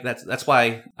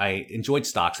why I enjoyed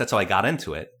stocks. That's how I got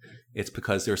into it. It's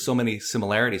because there's so many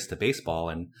similarities to baseball.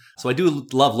 And so I do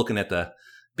love looking at the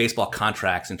baseball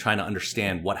contracts and trying to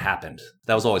understand what happened.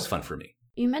 That was always fun for me.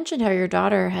 You mentioned how your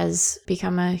daughter has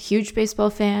become a huge baseball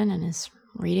fan and is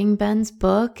reading Ben's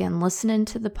book and listening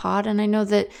to the pod. And I know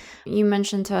that you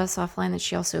mentioned to us offline that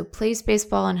she also plays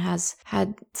baseball and has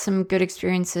had some good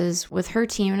experiences with her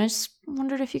team. And I just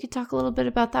wondered if you could talk a little bit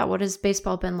about that. What has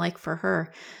baseball been like for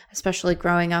her, especially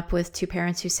growing up with two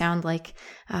parents who sound like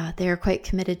they are quite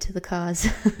committed to the cause?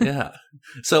 Yeah.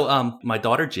 So my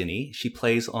daughter, Ginny, she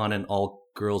plays on an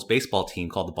all-girls baseball team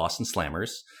called the Boston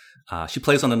Slammers. She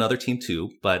plays on another team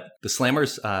too, but the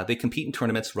Slammers, they compete in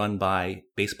tournaments run by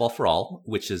Baseball for All,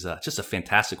 which is just a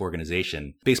fantastic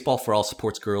organization. Baseball for All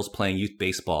supports girls playing youth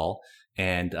baseball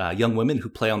and young women who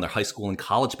play on their high school and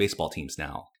college baseball teams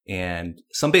now. And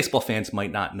some baseball fans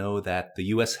might not know that the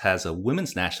U.S. has a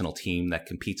women's national team that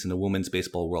competes in the Women's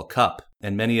Baseball World Cup.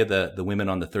 And many of the women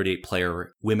on the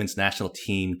 38-player women's national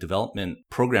team development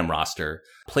program roster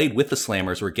played with the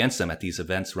Slammers or against them at these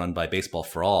events run by Baseball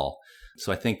for All.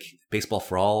 So I think Baseball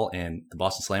for All and the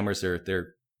Boston Slammers,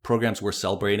 they're programs we're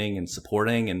celebrating and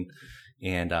supporting.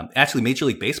 And actually, Major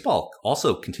League Baseball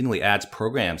also continually adds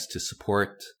programs to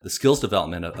support the skills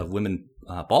development of women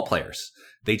ball players.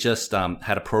 They just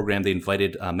had a program. They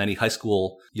invited many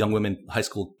young women high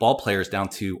school ball players down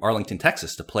to Arlington,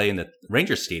 Texas to play in the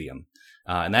Rangers Stadium.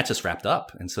 And that just wrapped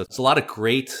up. And so it's a lot of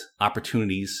great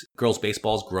opportunities. Girls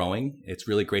baseball is growing. It's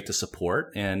really great to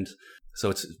support. And so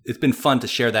it's been fun to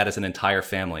share that as an entire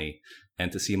family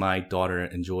and to see my daughter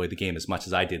enjoy the game as much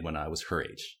as I did when I was her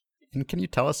age. And can you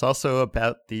tell us also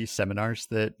about the seminars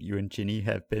that you and Ginny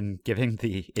have been giving,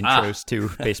 the intros to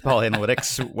baseball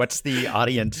analytics? What's the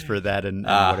audience for that, and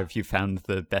what have you found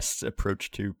the best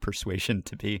approach to persuasion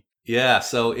to be? Yeah,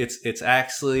 so it's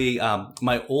actually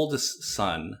my oldest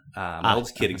son, my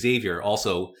oldest kid, Xavier,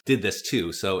 also did this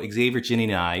too. So Xavier, Ginny,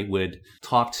 and I would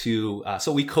talk to.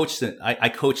 So we coached. I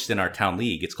coached in our town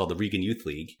league. It's called the Regan Youth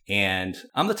League, and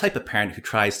I'm the type of parent who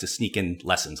tries to sneak in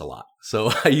lessons a lot.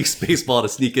 So I use baseball to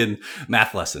sneak in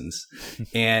math lessons,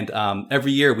 and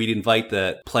every year we'd invite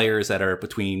the players that are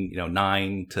between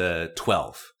 9 to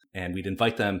 12, and we'd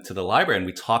invite them to the library, and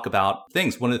we talk about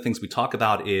things. One of the things we talk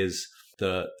about is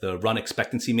the run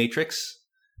expectancy matrix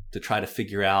to try to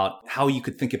figure out how you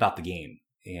could think about the game.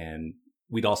 And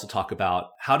we'd also talk about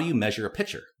how do you measure a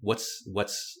pitcher?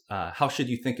 How should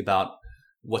you think about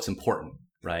what's important,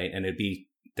 right? And it'd be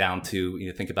down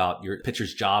to, think about your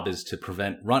pitcher's job is to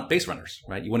prevent base runners,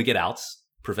 right? You want to get outs,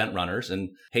 prevent runners,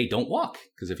 and hey, don't walk.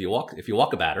 Because if you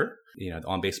walk a batter, the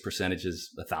on base percentage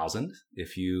is 1,000.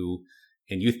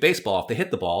 In youth baseball, if they hit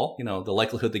the ball, the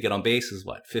likelihood they get on base is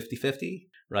 50-50,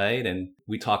 right? And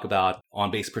we talk about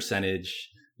on-base percentage,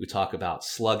 we talk about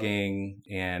slugging,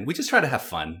 and we just try to have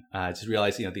fun. Just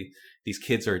realize, these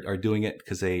kids are doing it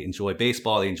because they enjoy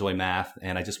baseball, they enjoy math,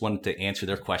 and I just wanted to answer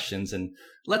their questions and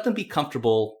let them be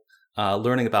comfortable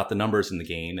learning about the numbers in the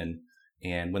game.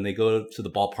 And when they go to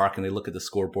the ballpark and they look at the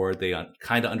scoreboard, they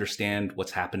kind of understand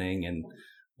what's happening and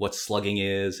what slugging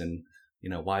is, and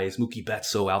why is Mookie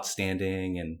Betts so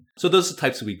outstanding? And so those are the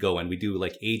types that we go in. We do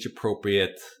like age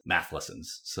appropriate math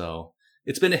lessons. So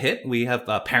it's been a hit. We have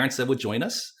parents that would join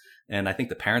us. And I think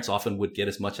the parents often would get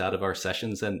as much out of our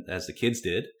sessions as the kids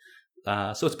did.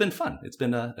 So it's been fun. It's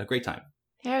been a great time.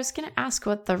 Yeah, I was going to ask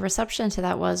what the reception to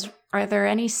that was. Are there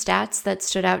any stats that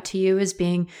stood out to you as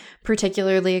being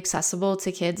particularly accessible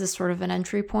to kids as sort of an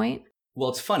entry point? Well,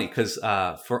 it's funny because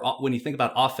when you think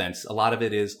about offense, a lot of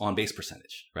it is on base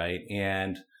percentage, right?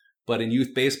 But in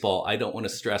youth baseball, I don't want to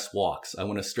stress walks. I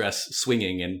want to stress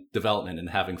swinging and development and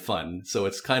having fun. So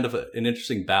it's kind of an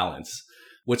interesting balance.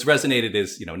 What's resonated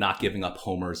is, not giving up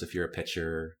homers if you're a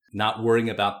pitcher, not worrying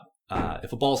about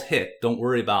if a ball's hit, don't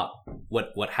worry about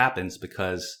what happens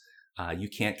because you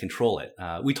can't control it.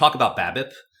 We talk about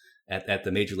BABIP at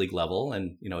the major league level,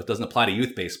 and it doesn't apply to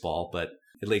youth baseball, but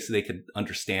at least they could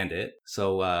understand it.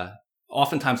 So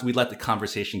oftentimes we let the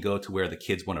conversation go to where the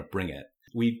kids want to bring it.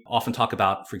 We often talk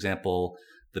about, for example,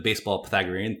 the baseball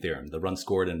Pythagorean theorem, the runs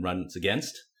scored and runs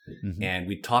against. Mm-hmm. And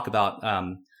we talk about,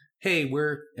 hey,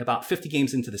 we're about 50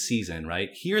 games into the season, right?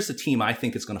 Here's the team I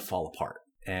think is going to fall apart.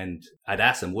 And I'd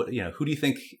ask them, who do you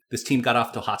think this team got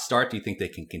off to a hot start? Do you think they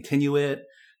can continue it?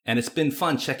 And it's been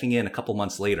fun checking in a couple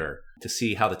months later to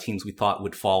see how the teams we thought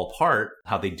would fall apart,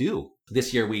 how they do.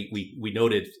 This year, we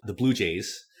noted the Blue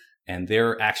Jays, and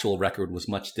their actual record was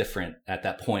much different at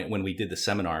that point when we did the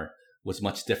seminar, was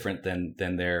much different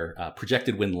than their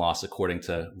projected win-loss according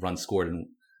to runs scored and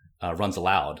runs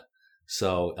allowed.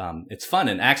 So it's fun.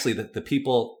 And actually,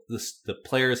 the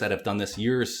players that have done this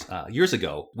years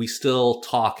ago, we still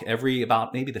talk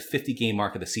about maybe the 50-game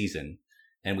mark of the season.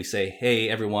 And we say, hey,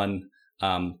 everyone,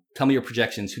 tell me your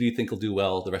projections. Who do you think will do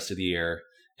well the rest of the year?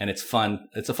 And it's fun.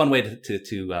 It's a fun way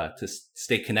to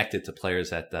stay connected to players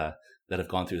that have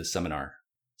gone through the seminar.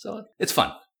 So it's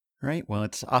fun. Right. Well,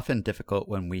 it's often difficult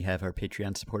when we have our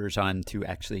Patreon supporters on to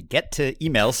actually get to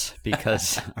emails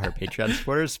because our Patreon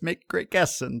supporters make great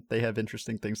guests and they have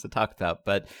interesting things to talk about.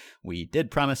 But we did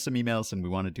promise some emails and we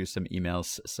want to do some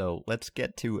emails. So let's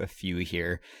get to a few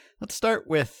here. Let's start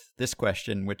with this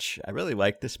question, which I really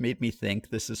like. This made me think.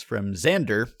 This is from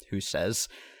Xander, who says,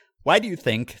 why do you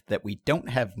think that we don't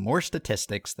have more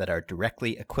statistics that are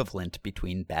directly equivalent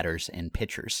between batters and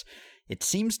pitchers? It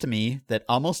seems to me that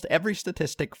almost every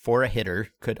statistic for a hitter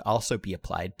could also be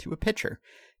applied to a pitcher.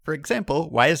 For example,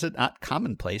 why is it not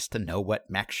commonplace to know what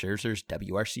Max Scherzer's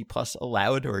WRC plus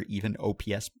allowed or even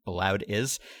OPS allowed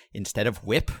is? Instead of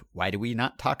WHIP, why do we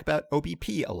not talk about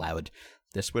OBP allowed?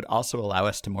 This would also allow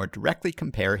us to more directly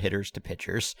compare hitters to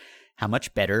pitchers. How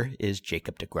much better is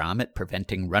Jacob deGrom at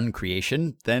preventing run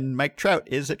creation than Mike Trout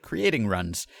is at creating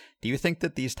runs? Do you think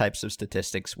that these types of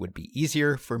statistics would be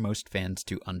easier for most fans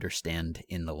to understand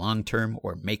in the long term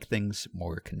or make things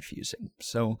more confusing?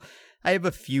 So I have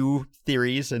a few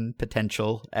theories and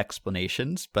potential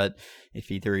explanations, but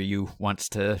if either of you wants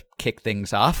to kick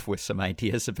things off with some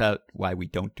ideas about why we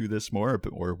don't do this more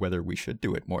or whether we should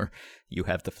do it more, you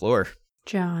have the floor.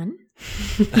 John?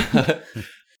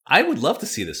 I would love to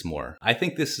see this more. I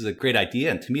think this is a great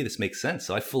idea, and to me, this makes sense.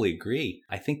 So I fully agree.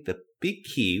 I think the big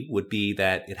key would be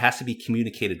that it has to be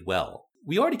communicated well.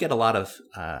 We already get a lot of,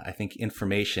 I think,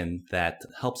 information that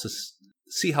helps us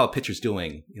see how a pitcher's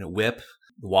doing. WHIP,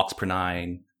 walks per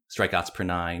 9, strikeouts per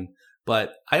 9.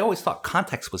 But I always thought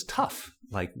context was tough.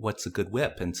 Like, what's a good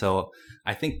WHIP? And so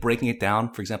I think breaking it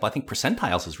down, for example, I think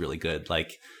percentiles is really good.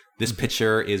 Like, This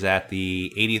pitcher is at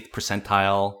the 80th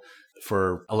percentile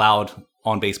for allowed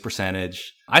on-base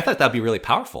percentage. I thought that'd be really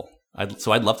powerful.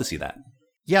 So I'd love to see that.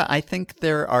 Yeah, I think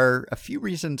there are a few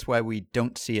reasons why we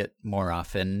don't see it more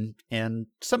often, and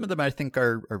some of them I think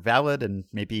are valid, and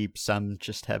maybe some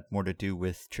just have more to do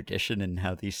with tradition and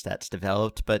how these stats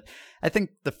developed. But I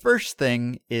think the first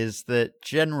thing is that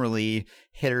generally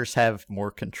hitters have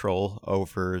more control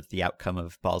over the outcome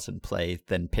of balls in play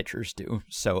than pitchers do.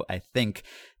 So I think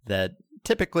that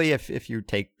typically, if you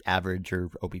take average or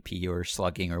OBP or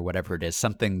slugging or whatever it is,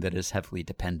 something that is heavily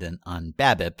dependent on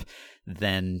BABIP,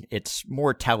 then it's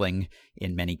more telling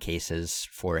in many cases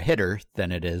for a hitter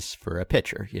than it is for a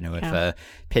pitcher. You know, if a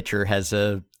pitcher has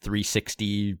a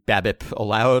 360 BABIP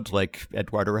allowed, like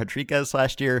Eduardo Rodriguez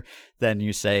last year, then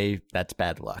you say that's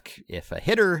bad luck. If a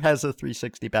hitter has a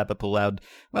 360 BABIP allowed,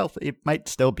 well, it might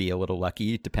still be a little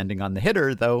lucky depending on the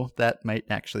hitter, though that might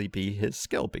actually be his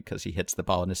skill because he hits the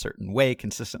ball in a certain way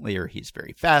consistently, or he's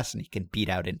very fast and he can beat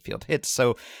out infield hits.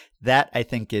 So that, I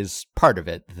think, is part of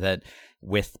it, that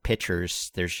with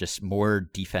pitchers, there's just more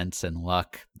defense and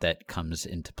luck that comes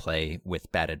into play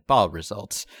with batted ball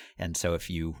results. And so if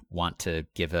you want to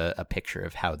give a picture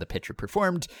of how the pitcher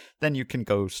performed, then you can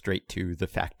go straight to the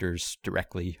factors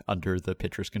directly under the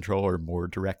pitcher's control, or more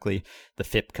directly, the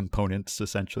FIP components,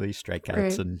 essentially,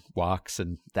 strikeouts and walks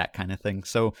and that kind of thing.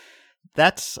 So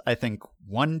that's, I think,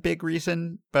 one big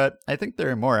reason, but I think there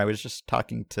are more. I was just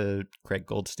talking to Craig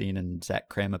Goldstein and Zach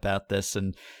Kram about this,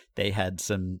 and they had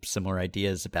some similar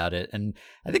ideas about it. And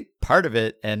I think part of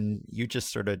it, and you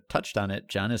just sort of touched on it,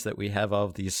 John, is that we have all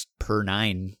of these per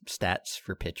nine stats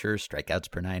for pitchers, strikeouts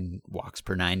per nine, walks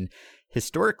per nine.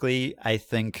 Historically, I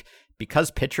think because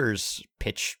pitchers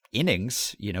pitch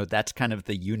innings, you know, that's kind of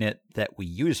the unit that we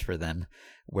use for them.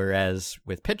 Whereas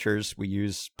with pitchers, we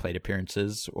use plate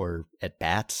appearances or at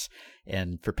bats.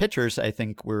 And for pitchers, I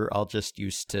think we're all just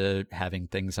used to having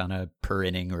things on a per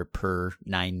inning or per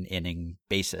 9 inning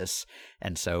basis.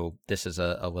 And so this is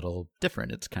a little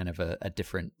different. It's kind of a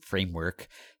different framework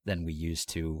than we use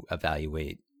to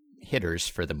evaluate hitters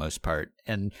for the most part.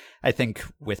 And I think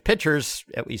with pitchers,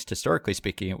 at least historically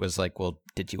speaking, it was like, well,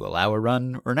 did you allow a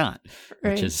run or not?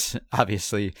 Right. Which is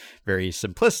obviously very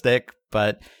simplistic,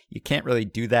 but you can't really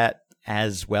do that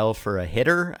as well for a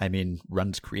hitter. I mean,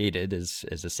 runs created is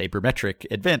a sabermetric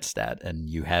advanced stat, and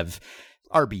you have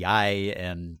RBI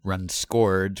and runs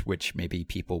scored, which maybe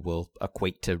people will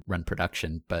equate to run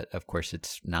production, but of course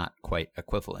it's not quite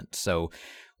equivalent. So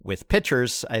with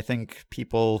pitchers, I think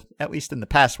people, at least in the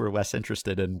past, were less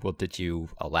interested in, well, did you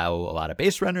allow a lot of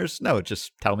base runners? No,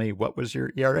 just tell me, what was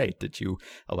your ERA? Did you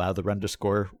allow the run to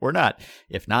score or not?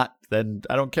 If not, then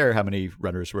I don't care how many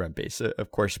runners were on base.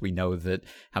 Of course, we know that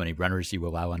how many runners you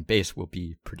allow on base will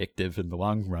be predictive in the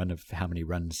long run of how many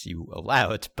runs you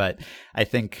allow it. But I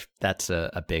think that's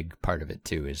a big part of it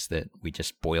too, is that we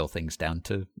just boil things down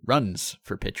to runs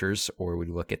for pitchers, or we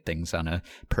look at things on a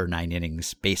per 9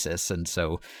 innings basis. And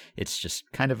so it's just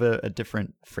kind of a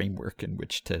different framework in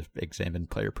which to examine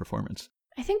player performance.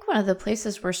 I think one of the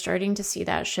places we're starting to see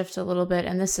that shift a little bit,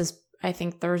 and this is, I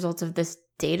think, the result of this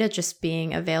data just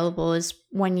being available, is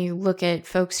when you look at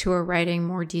folks who are writing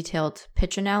more detailed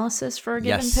pitch analysis for a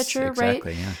given pitcher,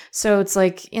 exactly, right? Yeah. So it's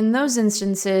like in those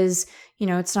instances, you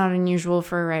know, it's not unusual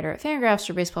for a writer at Fangraphs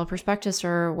or Baseball Prospectus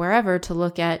or wherever to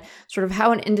look at sort of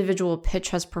how an individual pitch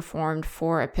has performed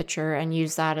for a pitcher and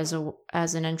use that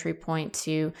as an entry point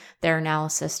to their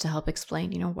analysis to help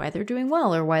explain, you know, why they're doing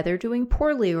well or why they're doing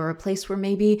poorly, or a place where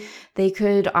maybe they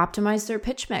could optimize their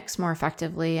pitch mix more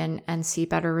effectively and see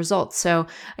better results. So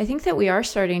I think that we are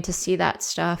starting to see that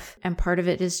stuff. And part of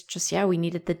it is just, we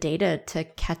needed the data to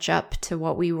catch up to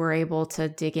what we were able to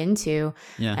dig into.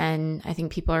 Yeah. And I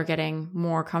think people are getting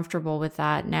more comfortable with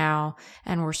that now,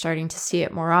 and we're starting to see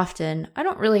it more often. I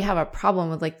don't really have a problem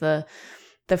with like the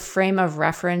frame of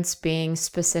reference being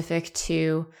specific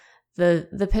to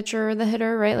the pitcher or the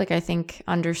hitter, right? Like, I think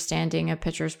understanding a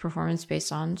pitcher's performance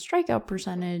based on strikeout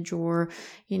percentage or,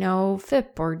 you know,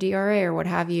 FIP or DRA or what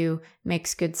have you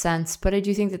makes good sense. But I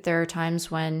do think that there are times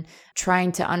when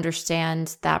trying to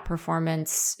understand that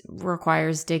performance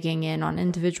requires digging in on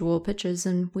individual pitches,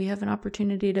 and we have an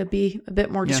opportunity to be a bit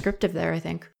more descriptive there, I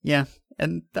think. Yeah.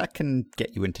 And that can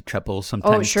get you into trouble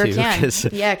sometimes. Oh, sure too, can.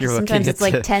 Yeah, because sometimes it's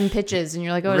like 10 pitches and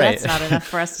you're like, oh, right. That's not enough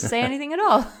for us to say anything at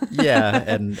all. Yeah,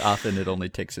 and often it only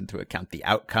takes into account the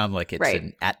outcome, like it's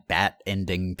an at-bat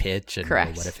ending pitch. And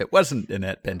correct. What if it wasn't an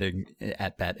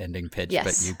at-bat ending pitch,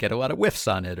 but you get a lot of whiffs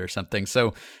on it or something?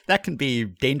 So that can be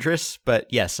dangerous. But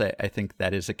yes, I think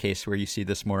that is a case where you see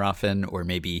this more often, or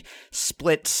maybe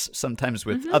splits, sometimes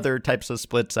with other types of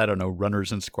splits. I don't know,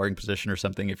 runners in scoring position or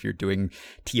something. If you're doing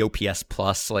TOPS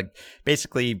plus, like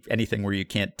basically anything where you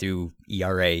can't do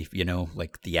ERA,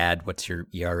 like the ad, what's your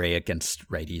ERA against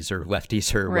righties or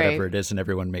lefties or whatever it is, and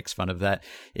everyone makes fun of that.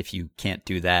 If you can't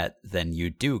do that, then you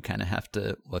do kind of have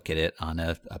to look at it on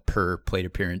a per plate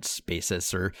appearance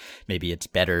basis, or maybe it's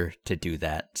better to do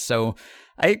that. So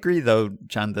I agree, though,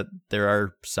 John, that there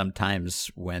are some times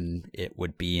when it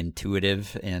would be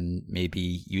intuitive and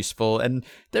maybe useful. And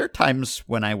there are times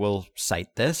when I will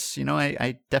cite this.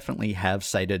 I definitely have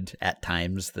cited at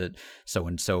times that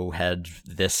so-and-so had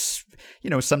this.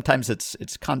 Sometimes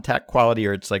it's contact quality,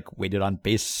 or it's like weighted on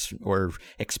base or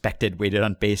expected weighted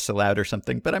on base allowed or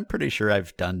something. But I'm pretty sure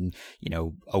I've done,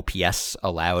 OPS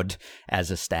allowed as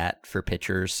a stat for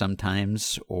pitchers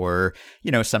sometimes. Or,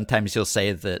 sometimes you'll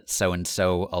say that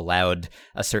so-and-so allowed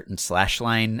a certain slash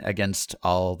line against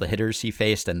all the hitters he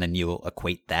faced, and then you'll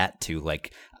equate that to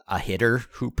like a hitter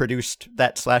who produced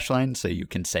that slash line. So you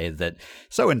can say that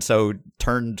so-and-so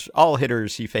turned all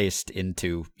hitters he faced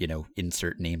into,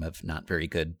 insert name of not very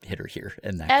good hitter here.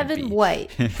 And that Evan White.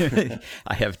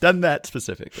 I have done that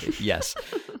specifically. Yes.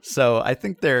 So I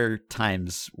think there are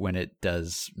times when it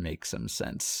does make some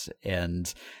sense.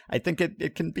 And I think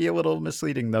it can be a little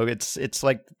misleading, though. It's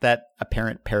like that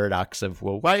apparent paradox of,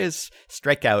 well, why is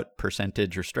strikeout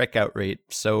percentage or strikeout rate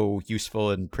so useful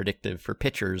and predictive for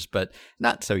pitchers, but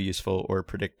not so useful or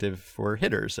predictive for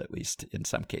hitters, at least in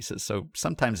some cases? So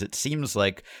sometimes it seems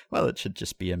like, well, it should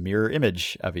just be a mirror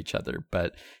image of each other,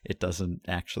 but it doesn't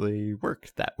actually work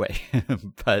that way.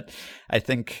 But I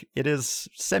think it is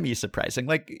semi-surprising.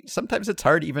 Like sometimes it's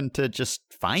hard even to just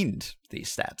find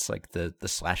these stats, like the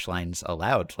slash lines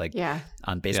allowed, like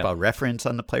on Baseball Reference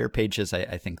on the player pages.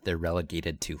 I think they're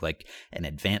relegated to like an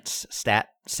advanced stat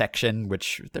section,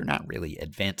 which they're not really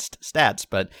advanced stats,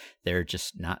 but they're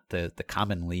just not the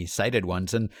commonly cited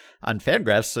ones. And on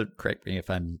Fangraphs, so correct me if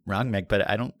I'm wrong, Meg, but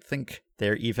I don't think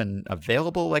they're even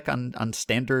available like on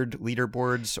standard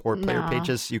leaderboards or player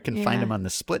pages. You can find them on the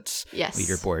splits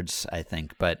leaderboards, I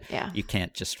think, but you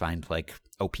can't just find like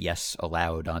OPS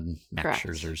allowed on Max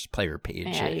Scherzer's player page.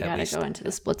 Yeah, you got to go into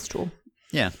the splits tool.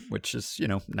 Yeah, which is,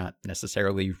 not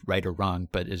necessarily right or wrong,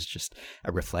 but is just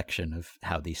a reflection of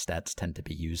how these stats tend to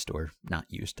be used or not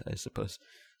used, I suppose.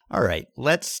 All right,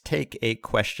 let's take a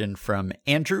question from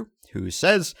Andrew, who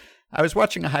says, I was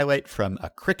watching a highlight from a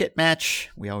cricket match.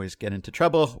 We always get into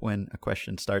trouble when a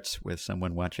question starts with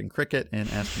someone watching cricket and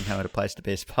asking how it applies to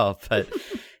baseball. But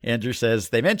Andrew says,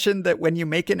 they mentioned that when you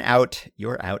make an out,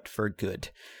 you're out for good.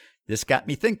 This got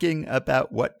me thinking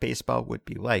about what baseball would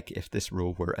be like if this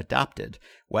rule were adopted.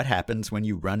 What happens when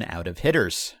you run out of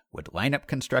hitters? Would lineup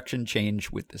construction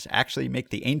change? Would this actually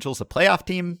make the Angels a playoff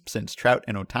team, since Trout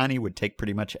and Ohtani would take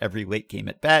pretty much every late game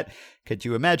at bat? Could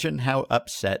you imagine how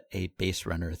upset a base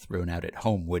runner thrown out at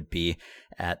home would be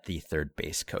at the third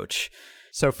base coach?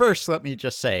 So first, let me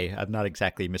just say, I'm not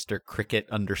exactly Mr. Cricket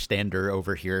understander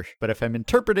over here, but if I'm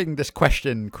interpreting this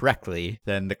question correctly,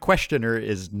 then the questioner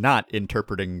is not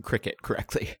interpreting cricket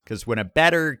correctly. Because when a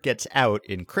batter gets out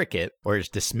in cricket, or is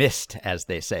dismissed, as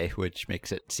they say, which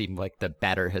makes it seem like the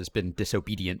batter has been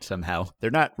disobedient somehow,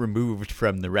 they're not removed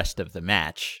from the rest of the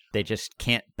match. They just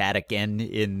can't bat again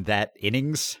in that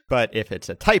innings. But if it's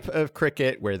a type of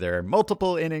cricket where there are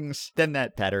multiple innings, then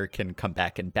that batter can come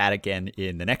back and bat again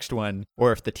in the next one.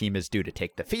 Or if the team is due to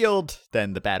take the field,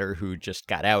 then the batter who just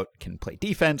got out can play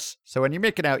defense. So when you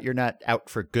make it out, you're not out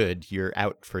for good. You're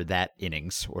out for that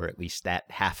innings, or at least that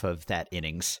half of that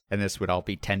innings. And this would all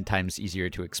be 10 times easier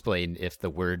to explain if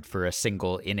the word for a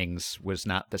single innings was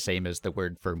not the same as the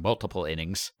word for multiple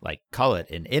innings. Like, call it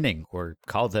an inning, or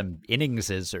call them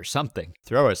inningses or something.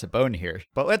 Throw us a bone here.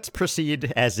 But let's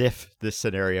proceed as if this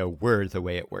scenario were the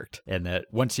way it worked, and that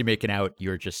once you make an out,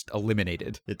 you're just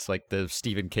eliminated. It's like the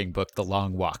Stephen King book, The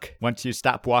Long Walk. Once you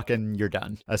stop walking, you're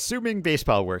done. Assuming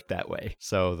baseball worked that way.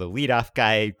 So the leadoff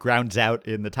guy grounds out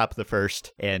in the top of the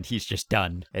first, and he's just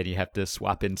done, and you have to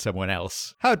swap in someone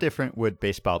else. How different would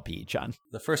baseball be, John?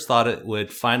 The first thought, it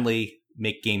would finally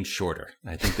make games shorter.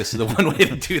 I think this is the one way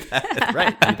to do that.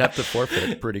 Right. You'd have to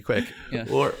forfeit pretty quick. Yeah.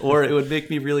 Or it would make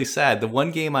me really sad. The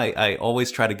one game I always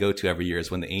try to go to every year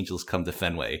is when the Angels come to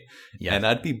Fenway. Yeah. And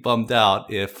I'd be bummed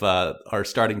out if our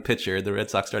starting pitcher, the Red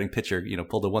Sox starting pitcher,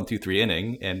 pulled a 1-2-3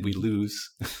 inning and we lose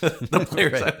the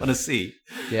players I want to see.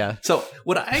 Yeah. So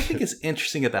what I think is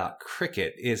interesting about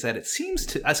cricket is that it seems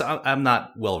to, so I'm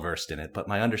not well versed in it, but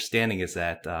my understanding is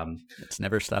that it's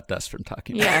never stopped us from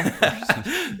talking about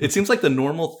it. It seems like the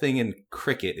normal thing in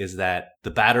cricket is that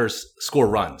the batters score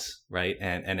runs, right?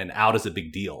 And an out is a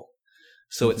big deal.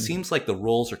 So it seems like the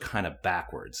roles are kind of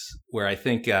backwards, where I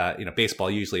think,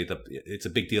 baseball, usually it's a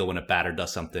big deal when a batter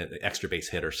does something, extra base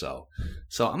hit or so.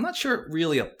 So I'm not sure it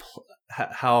really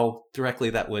how directly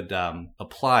that would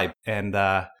apply. And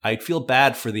I'd feel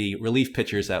bad for the relief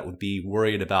pitchers that would be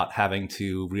worried about having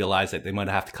to realize that they might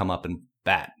have to come up and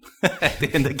bat at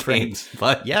the end of games.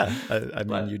 But yeah, I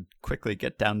mean, you'd quickly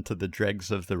get down to the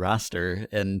dregs of the roster.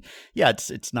 And yeah,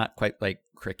 it's not quite like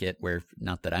cricket, where,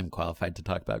 not that I'm qualified to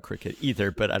talk about cricket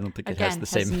either, but I don't think it has the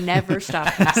same. Never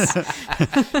stopped us.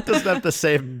 It doesn't have the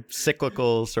same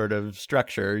cyclical sort of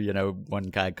structure. You know, one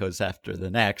guy goes after the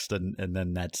next, and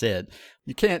then that's it.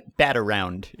 You can't bat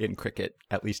around in cricket,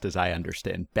 at least as I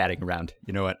understand batting around.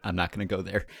 You know what? I'm not going to go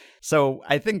there. So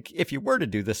I think if you were to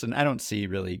do this, and I don't see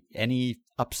really any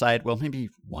upside, well, maybe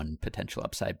one potential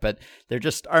upside, but there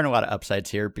just aren't a lot of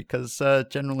upsides here because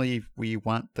generally we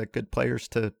want the good players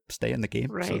to stay in the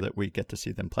game so that we get to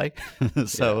see them play.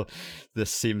 So this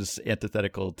seems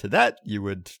antithetical to that. You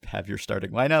would have your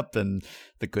starting lineup and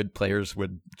the good players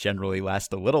would generally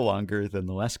last a little longer than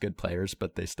the less good players,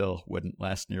 but they still wouldn't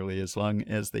last nearly as long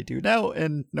as they do now.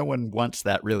 And no one wants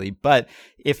that really. But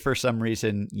if for some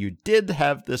reason you did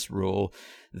have this rule,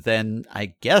 then I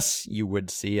guess you would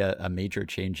see a major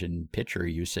change in pitcher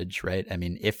usage, right? I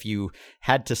mean, if you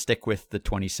had to stick with the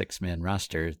 26-man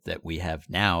roster that we have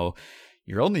now,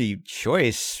 your only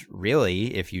choice,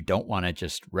 really, if you don't want to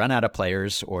just run out of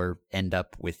players or end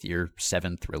up with your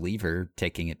seventh reliever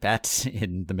taking at bats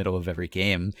in the middle of every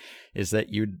game, is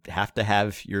that you'd have to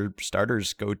have your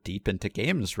starters go deep into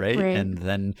games, right? And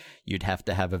then you'd have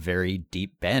to have a very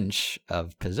deep bench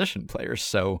of position players.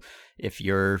 So if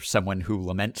you're someone who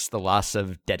laments the loss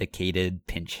of dedicated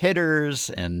pinch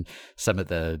hitters and some of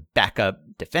the backup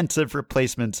defensive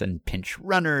replacements and pinch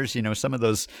runners, you know, some of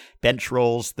those bench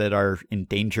roles that are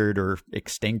endangered or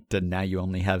extinct, and now you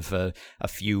only have a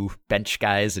few bench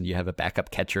guys and you have a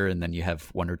backup catcher and then you have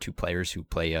one or two players who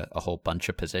play a whole bunch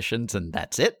of positions and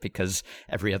that's it because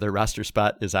every other roster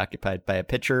spot is occupied by a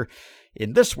pitcher.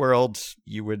 In this world,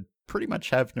 you would pretty much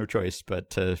have no choice but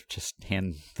to just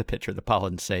hand the pitcher the ball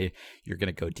and say, you're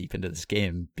going to go deep into this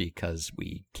game because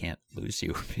we can't lose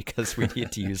you because we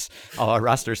need to use all our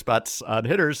roster spots on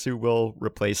hitters who will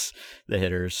replace the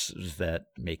hitters that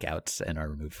make outs and are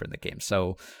removed from the game.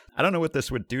 So I don't know what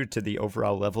this would do to the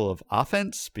overall level of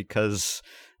offense because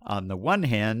on the one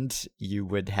hand, you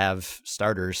would have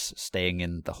starters staying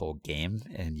in the whole game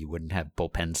and you wouldn't have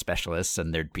bullpen specialists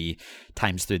and there'd be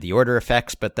times through the order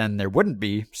effects, but then there wouldn't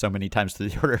be so many times through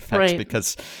the order effects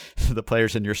because the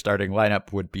players in your starting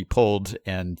lineup would be pulled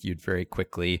and you'd very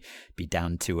quickly be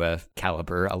down to a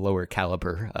lower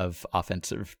caliber of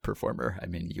offensive performer. I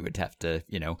mean, you would have to,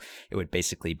 you know, it would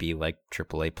basically be like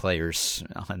AAA players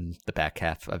on the back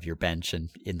half of your bench and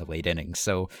in the late innings.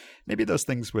 So maybe those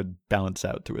things would balance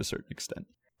out to a certain extent.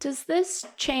 Does this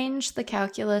change the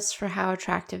calculus for how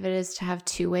attractive it is to have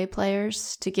two-way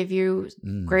players to give you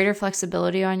greater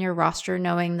flexibility on your roster,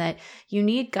 knowing that you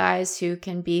need guys who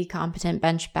can be competent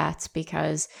bench bats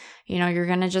because, you know, you're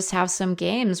going to just have some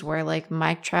games where like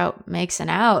Mike Trout makes an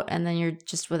out and then you're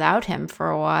just without him for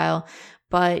a while,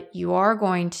 but you are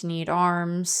going to need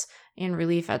arms in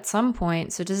relief at some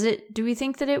point. So do we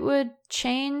think that it would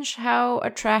change how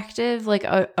attractive like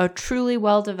a truly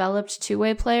well-developed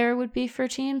two-way player would be for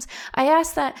teams? I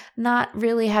ask that not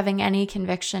really having any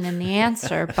conviction in the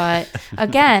answer, but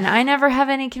again, I never have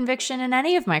any conviction in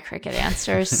any of my cricket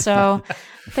answers, so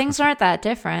things aren't that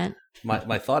different.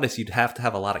 My thought is you'd have to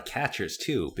have a lot of catchers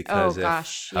too, because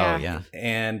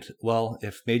and well,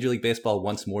 if Major League Baseball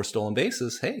wants more stolen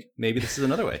bases, hey, maybe this is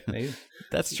another way. Maybe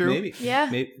that's true.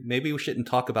 Maybe we shouldn't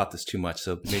talk about this too much,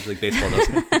 so Major League Baseball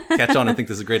doesn't catch on and think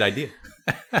this is a great idea.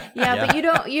 But you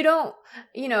don't,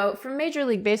 you know, from Major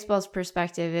League Baseball's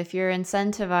perspective, if you're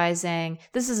incentivizing,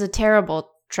 this is a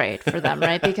terrible trade for them,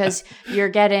 right? Because you're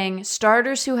getting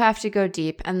starters who have to go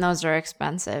deep and those are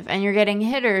expensive, and you're getting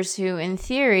hitters who in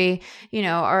theory, you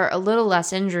know, are a little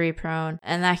less injury prone,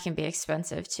 and that can be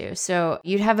expensive too. So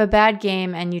you'd have a bad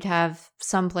game and you'd have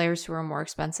some players who are more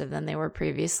expensive than they were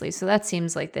previously. So that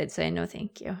seems like they'd say no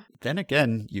thank you. Then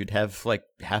again, you'd have like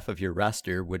half of your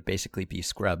roster would basically be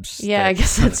scrubs. Yeah, I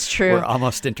guess that's true. We're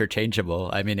almost interchangeable.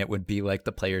 I mean, it would be like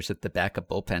the players at the backup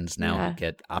bullpens now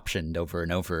get optioned over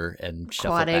and over and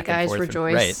shuffled back and forth.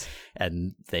 Rejoice.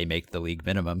 And they make the league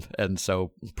minimum. And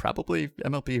so probably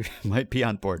MLB might be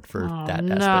on board for that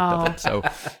aspect of it. So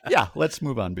yeah, let's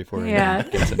move on before anyone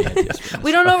gets any ideas from us.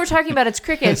 We don't know what we're talking about. It's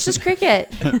cricket. It's just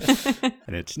cricket.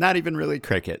 And it's not even really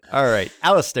cricket. All right.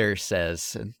 Alistair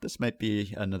says, and this might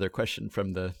be another question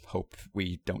from the hope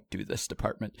we don't do this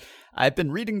department. I've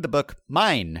been reading the book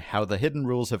Mine, How the Hidden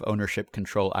Rules of Ownership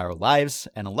Control Our Lives,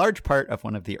 and a large part of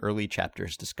one of the early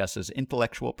chapters discusses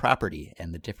intellectual property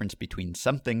and the difference between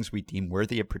some things we deem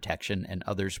worthy of protection and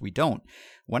others we don't.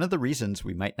 One of the reasons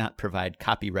we might not provide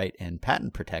copyright and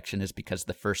patent protection is because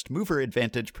the first mover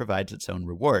advantage provides its own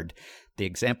reward. The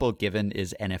example given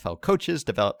is NFL coaches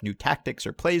develop new tactics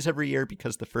or plays every year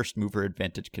because the first mover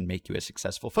advantage can make you a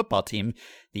successful football team.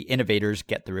 The innovators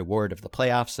get the reward of the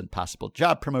playoffs and possible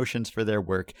job promotions for their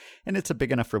work, and it's a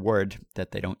big enough reward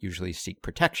that they don't usually seek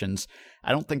protections.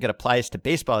 I don't think it applies to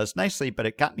baseball as nicely, but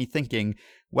it got me thinking,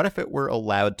 what if it were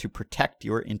allowed to protect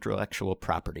your intellectual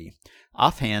property?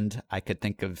 Offhand, I could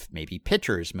think of maybe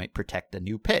pitchers might protect a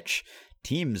new pitch.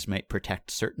 Teams might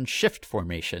protect certain shift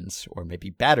formations, or maybe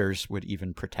batters would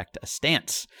even protect a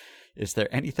stance. Is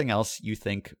there anything else you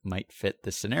think might fit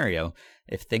this scenario?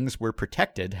 If things were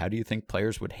protected, how do you think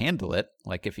players would handle it?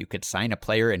 Like if you could sign a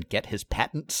player and get his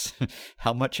patents,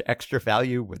 how much extra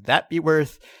value would that be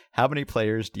worth? How many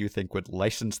players do you think would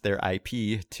license their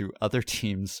IP to other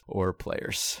teams or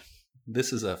players?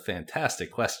 This is a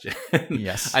fantastic question.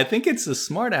 Yes. I think it's the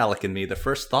smart aleck in me. The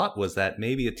first thought was that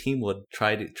maybe a team would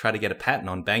try to get a patent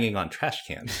on banging on trash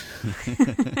cans.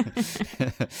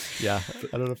 Yeah,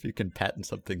 I don't know if you can patent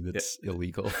something that's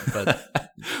illegal, but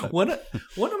one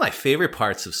of my favorite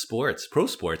parts of sports, pro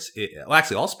sports,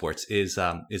 actually all sports, is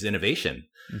innovation.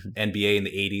 Mm-hmm. NBA in the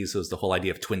 80s was the whole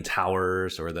idea of twin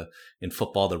towers, or in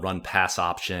football the run pass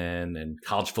option, and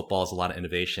college football is a lot of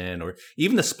innovation, or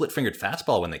even the split fingered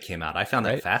fastball when they came out. I found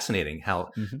that fascinating how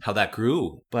that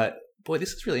grew. But boy,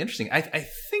 this is really interesting. I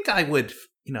think I would,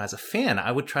 as a fan,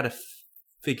 I would try to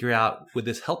figure out, would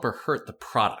this help or hurt the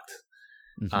product?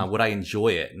 Mm-hmm. Would I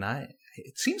enjoy it? And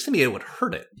it seems to me it would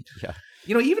hurt it. Yeah.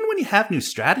 Even when you have new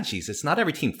strategies, it's not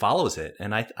every team follows it.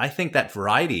 And I think that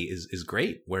variety is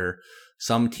great, where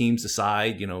some teams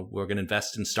decide, we're going to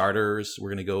invest in starters.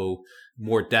 We're going to go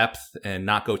more depth and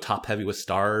not go top heavy with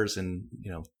stars. And,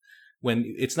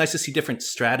 when it's nice to see different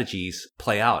strategies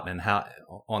play out and how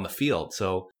on the field.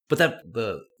 So, but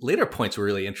the later points were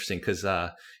really interesting, because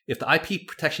if the IP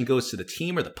protection goes to the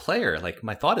team or the player, like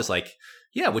my thought is like,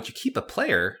 yeah, would you keep a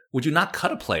player? Would you not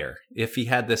cut a player if he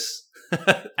had this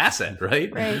asset,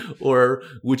 right? Or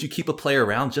would you keep a player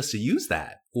around just to use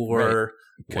that? Or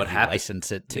what happens?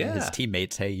 License it to his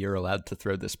teammates. Hey, you're allowed to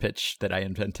throw this pitch that I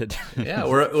invented. Yeah.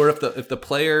 Or if the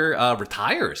player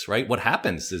retires, right? What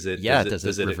happens? Does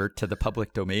it revert to the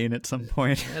public domain at some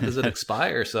point? Yeah, does it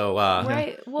expire? So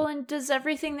right. Well, and does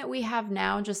everything that we have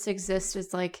now just exist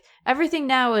as like everything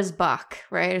now is Bach,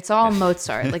 right? It's all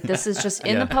Mozart. Like this is just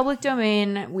in the public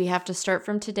domain. We have to start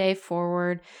from today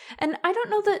forward. And I don't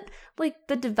know that like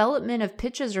the development of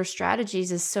pitches or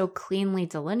strategies is so cleanly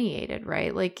delineated,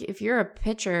 right? Like if you're a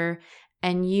pitcher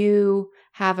and you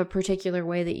have a particular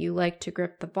way that you like to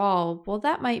grip the ball, well,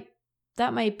 that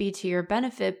might be to your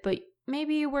benefit, but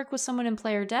maybe you work with someone in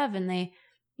player dev and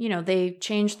they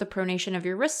change the pronation of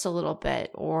your wrists a little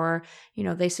bit, or,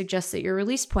 they suggest that your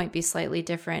release point be slightly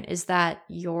different. Is that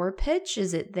your pitch?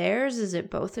 Is it theirs? Is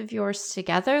it both of yours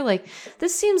together? Like,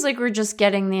 this seems like we're just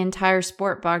getting the entire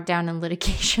sport bogged down in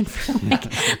litigation for like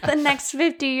the next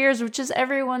 50 years, which is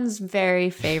everyone's very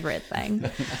favorite thing.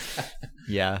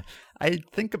 Yeah. I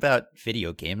think about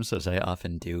video games, as I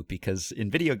often do, because in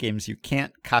video games, you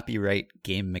can't copyright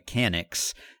game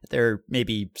mechanics. There may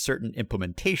be certain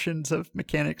implementations of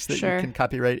mechanics that you can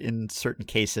copyright in certain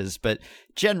cases, but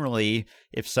generally,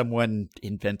 if someone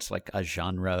invents like a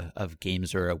genre of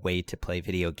games or a way to play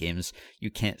video games,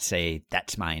 you can't say,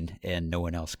 that's mine, and no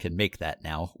one else can make that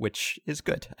now, which is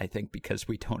good, I think, because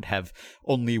we don't have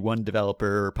only one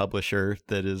developer or publisher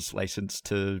that is licensed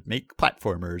to make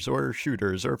platformers or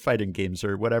shooters or fighting games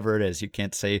or whatever it is. You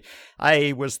can't say,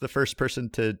 I was the first person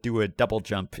to do a double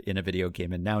jump in a video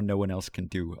game, and now no one else can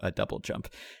do a double jump.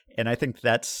 And I think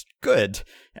that's good.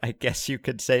 I guess you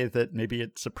could say that maybe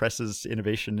it suppresses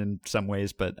innovation in some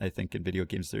ways, but I think in video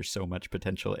games there's so much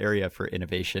potential area for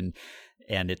innovation.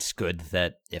 And it's good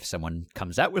that if someone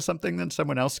comes out with something, then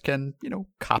someone else can,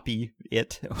 copy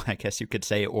it, I guess you could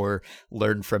say, or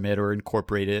learn from it or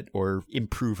incorporate it or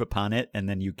improve upon it. And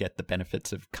then you get the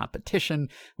benefits of competition,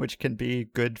 which can be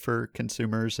good for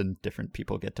consumers, and different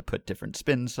people get to put different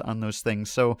spins on those things.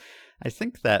 So I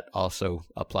think that also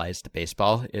applies to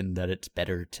baseball in that it's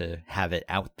better to have it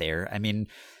out there. I mean,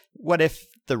 what if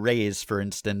the Rays, for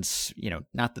instance,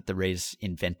 not that the Rays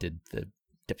invented the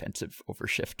defensive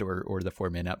overshift or the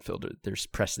four-man outfielder. There's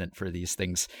precedent for these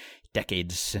things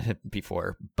decades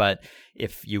before. But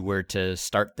if you were to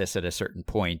start this at a certain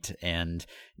point and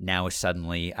now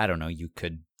suddenly, I don't know, you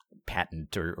could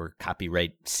patent or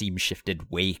copyright seam shifted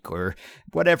wake or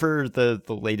whatever the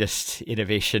latest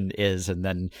innovation is, and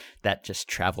then that just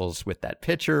travels with that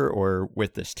pitcher or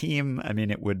with this team. I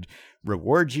mean, it would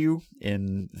reward you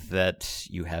in that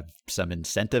you have some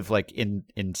incentive. Like in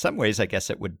some ways, I guess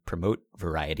it would promote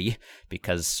variety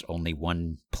because only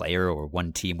one player or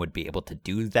one team would be able to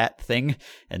do that thing.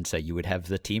 And so you would have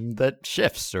the team that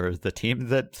shifts or the team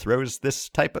that throws this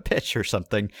type of pitch or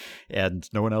something, and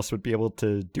no one else would be able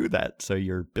to do that. So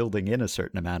you're building in a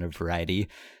certain amount of variety.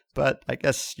 But I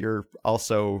guess you're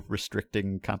also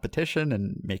restricting competition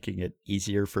and making it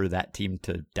easier for that team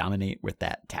to dominate with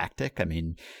that tactic. I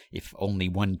mean, if only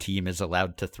one team is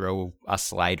allowed to throw a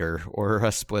slider or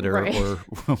a splitter or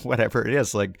whatever it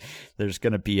is, like there's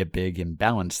going to be a big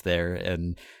imbalance there.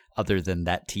 And other than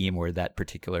that team or that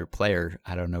particular player,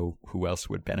 I don't know who else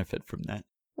would benefit from that.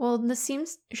 Well, the seam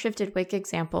shifted wake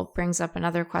example brings up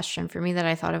another question for me that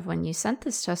I thought of when you sent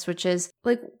this to us, which is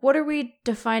like, what are we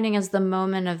defining as the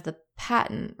moment of the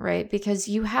patent, right? Because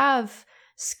you have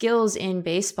skills in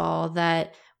baseball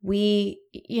that we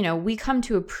come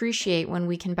to appreciate when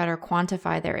we can better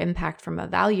quantify their impact from a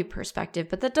value perspective,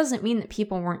 but that doesn't mean that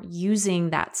people weren't using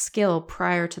that skill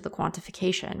prior to the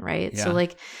quantification, right? Yeah. So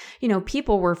like,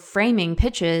 people were framing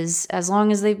pitches as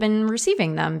long as they've been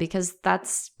receiving them because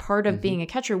that's part of being a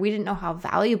catcher. We didn't know how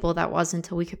valuable that was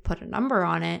until we could put a number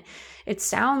on it. It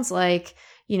sounds like,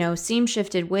 seam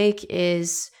shifted wake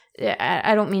is,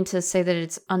 I don't mean to say that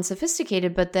it's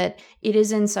unsophisticated, but that it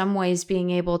is in some ways being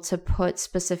able to put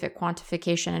specific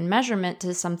quantification and measurement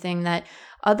to something that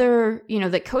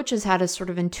that coaches had a sort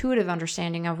of intuitive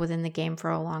understanding of within the game for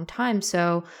a long time.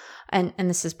 So, and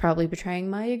this is probably betraying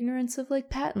my ignorance of like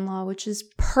patent law, which is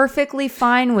perfectly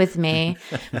fine with me.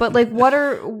 But like,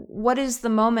 what is the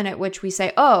moment at which we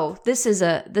say, oh, this is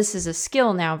a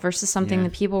skill now versus something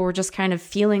that people were just kind of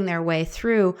feeling their way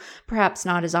through, perhaps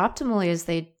not as optimally as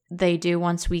they do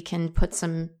once we can put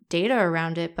some data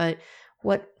around it. But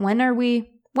when are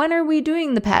we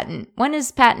doing the patent? When is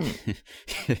patent?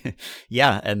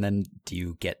 Yeah, and then do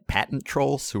you get patent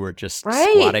trolls who are just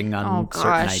squatting on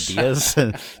certain ideas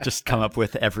and just come up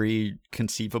with every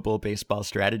conceivable baseball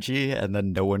strategy, and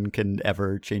then no one can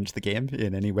ever change the game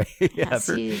in any way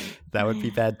ever? That would be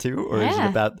bad too? Or is it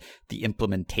about the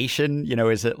implementation?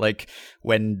 Is it like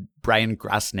when Brian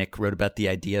Grosnick wrote about the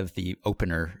idea of the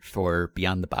opener for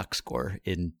Beyond the Box Score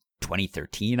in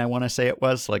 2013, I want to say it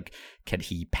was, like, can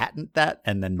he patent that?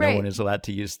 And then no one is allowed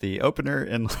to use the opener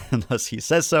unless he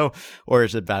says so. Or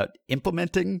is it about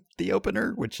implementing the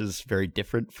opener, which is very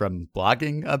different from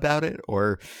blogging about it,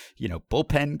 or,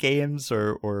 bullpen games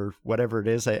or whatever it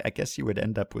is? I guess you would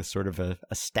end up with sort of a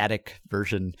static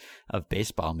version of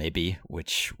baseball, maybe,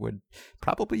 which would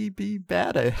probably be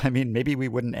bad. I mean, maybe we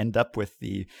wouldn't end up with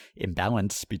the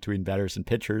imbalance between batters and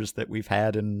pitchers that we've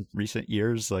had in recent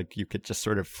years. Like, you could just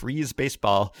sort of freeze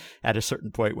baseball at a certain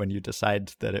point when you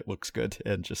decide that it looks good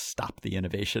and just stop the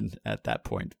innovation at that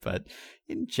point. But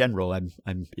in general, I'm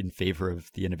in favor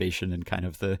of the innovation and kind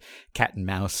of the cat and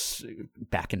mouse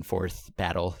back and forth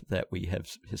battle that we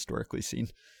have historically seen.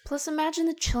 Plus, imagine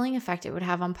the chilling effect it would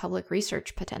have on public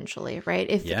research potentially, right?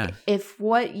 If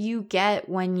what you get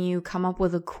when you come up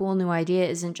with a cool new idea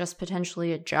isn't just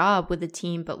potentially a job with a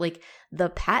team, but like the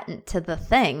patent to the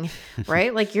thing,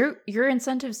 right? Like your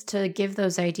incentives to give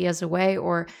those ideas away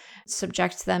or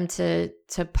subject them to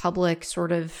public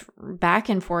sort of back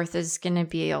and forth is going to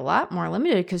be a lot more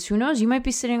limited, because who knows, you might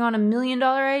be sitting on $1 million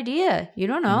idea. You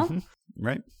don't know. Mm-hmm.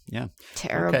 Right. Yeah.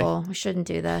 Terrible. Okay. We shouldn't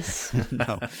do this.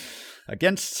 No.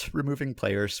 Against removing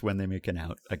players when they make an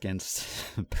out, against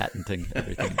patenting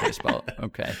everything in baseball.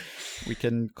 Okay. We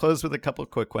can close with a couple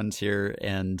quick ones here,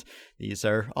 and these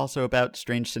are also about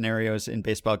strange scenarios in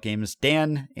baseball games.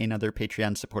 Dan, another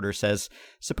Patreon supporter, says,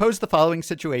 suppose the following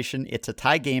situation: it's a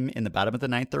tie game in the bottom of the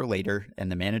ninth or later, and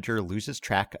the manager loses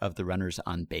track of the runners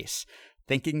on base.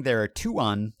 Thinking there are two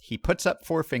on, he puts up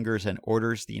four fingers and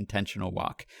orders the intentional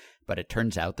walk. But it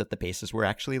turns out that the bases were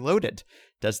actually loaded.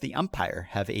 Does the umpire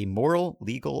have a moral,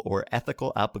 legal, or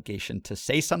ethical obligation to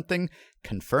say something,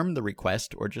 confirm the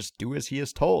request, or just do as he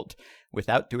is told?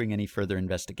 Without doing any further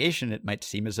investigation, it might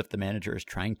seem as if the manager is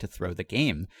trying to throw the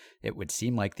game. It would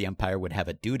seem like the umpire would have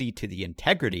a duty to the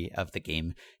integrity of the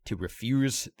game to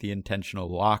refuse the intentional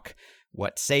walk.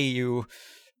 What say you?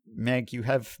 Meg, you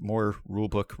have more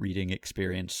rulebook reading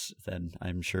experience than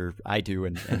I'm sure I do,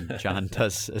 and John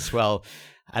does as well.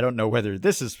 I don't know whether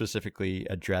this is specifically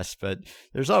addressed, but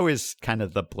there's always kind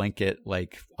of the blanket,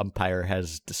 like, umpire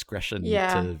has discretion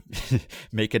to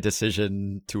make a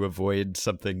decision to avoid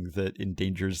something that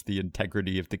endangers the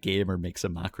integrity of the game or makes a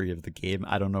mockery of the game.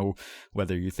 I don't know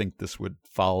whether you think this would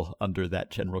fall under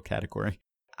that general category.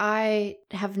 I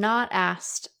have not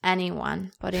asked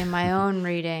anyone, but in my own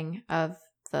reading of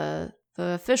the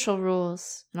official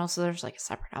rules, and also there's like a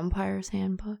separate umpire's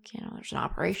handbook, there's an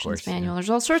operations manual, there's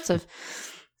all sorts of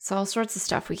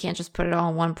stuff. We can't just put it all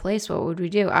in one place. What would we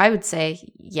do? I would say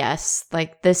yes.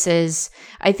 Like,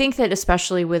 I think that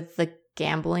especially with the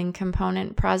gambling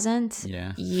component present,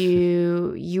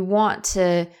 you want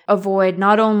to avoid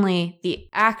not only the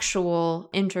actual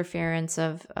interference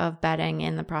of betting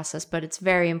in the process, but it's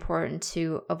very important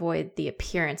to avoid the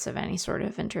appearance of any sort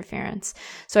of interference.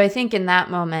 So I think in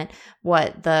that moment,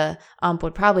 what the ump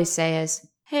would probably say is,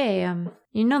 hey,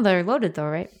 they're loaded though,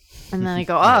 right? And then I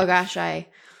go, oh gosh, I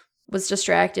was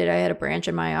distracted. I had a branch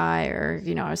in my eye, or,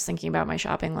 I was thinking about my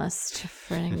shopping list.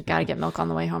 Got to get milk on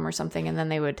the way home or something. And then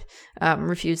they would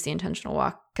refuse the intentional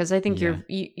walk. Because I think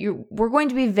we're going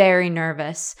to be very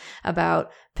nervous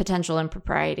about potential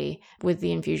impropriety with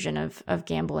the infusion of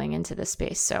gambling into this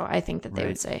space. So I think that they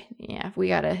would say, we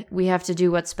have to do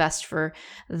what's best for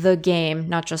the game,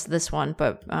 not just this one,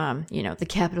 but, the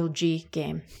capital G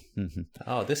game. Mm-hmm.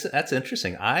 Oh, that's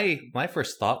interesting. My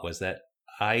first thought was that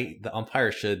the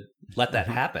umpire should let that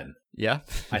happen. Yeah.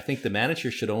 I think the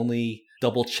manager should only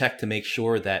double check to make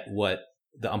sure that what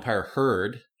the umpire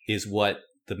heard is what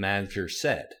the manager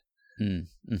said.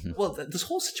 Mm-hmm. Well, this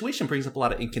whole situation brings up a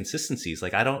lot of inconsistencies.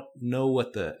 Like, I don't know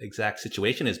what the exact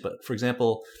situation is, but for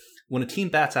example, when a team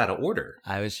bats out of order,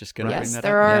 I was just going to bring that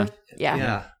up.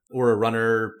 Yeah. Or a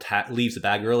runner leaves the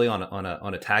bag early on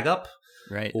a tag up.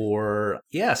 Right. Or,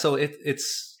 so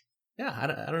it's, I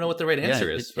don't know what the right answer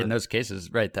is. In those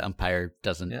cases, right, the umpire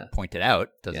doesn't point it out,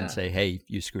 doesn't say, hey,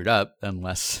 you screwed up,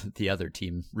 unless the other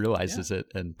team realizes it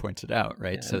and points it out,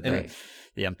 right? Yeah. So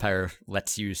the umpire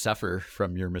lets you suffer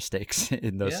from your mistakes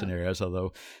in those scenarios,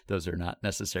 although those are not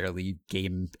necessarily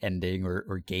game-ending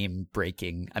or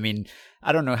game-breaking. I mean,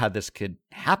 I don't know how this could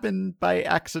happen by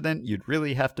accident. You'd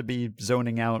really have to be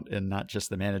zoning out, and not just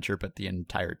the manager, but the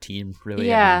entire team, really.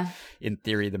 Yeah. I mean, in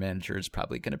theory, the manager is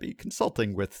probably going to be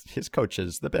consulting with his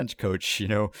coaches, the bench coach.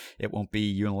 It won't be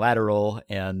unilateral,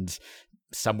 and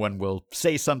someone will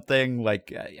say something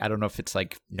like, I don't know if it's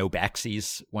like no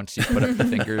backsies once you put up the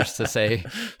fingers to say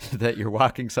that you're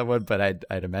walking someone, but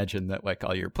I'd imagine that like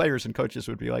all your players and coaches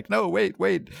would be like, no, wait.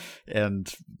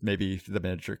 And maybe the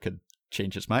manager could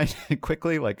change his mind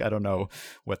quickly. Like, I don't know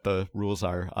what the rules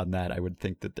are on that. I would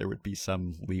think that there would be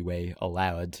some leeway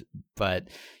allowed, but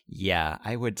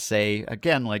I would say,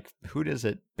 again, like, who does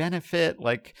it benefit?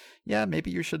 Like,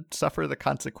 maybe you should suffer the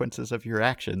consequences of your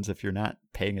actions if you're not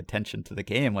paying attention to the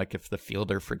game. Like, if the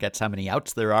fielder forgets how many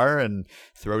outs there are and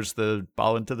throws the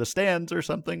ball into the stands or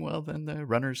something, well, then the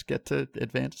runners get to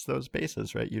advance those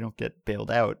bases, right? You don't get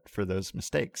bailed out for those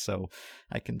mistakes. So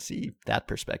I can see that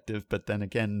perspective. But then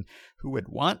again, who would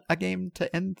want a game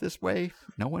to end this way?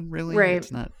 No one really. Right.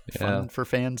 It's not fun for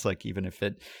fans. Like, even if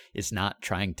it is not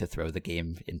trying to throw the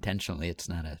game intentionally, it's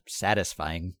not a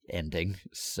satisfying ending.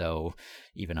 So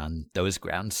even on those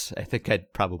grounds, I think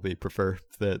I'd probably prefer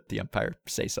that the umpire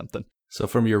say something. So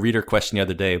from your reader question the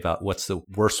other day about what's the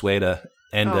worst way to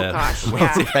end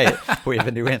right. We have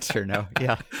a new answer now.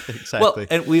 Yeah, exactly. Well,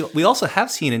 and we also have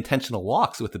seen intentional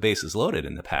walks with the bases loaded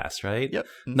in the past, right? Yep.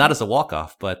 Mm-hmm. Not as a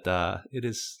walk-off, but it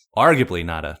is arguably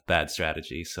not a bad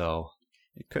strategy. So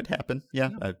it could happen. Yeah.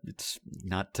 It's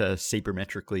not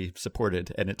sabermetrically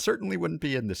supported, and it certainly wouldn't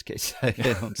be in this case. I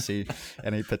don't see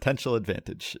any potential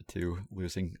advantage to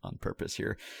losing on purpose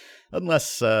here.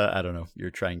 Unless, I don't know, you're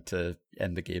trying to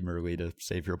end the game early to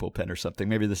save your bullpen or something.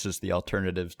 Maybe this is the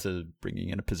alternative to bringing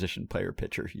in a position player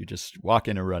pitcher. You just walk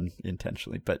in a run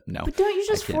intentionally, but no. But don't you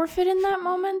just forfeit in that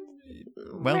moment?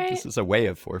 Well, right? This is a way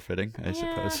of forfeiting, I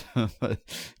suppose.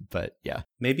 But yeah.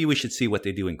 Maybe we should see what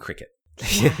they do in cricket.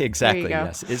 Exactly.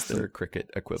 Yes. Is there a cricket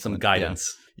equivalent? Some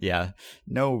guidance. Yeah.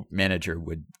 No manager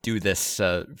would do this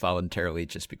voluntarily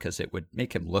just because it would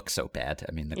make him look so bad.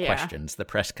 I mean, the questions, the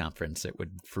press conference, it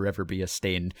would forever be a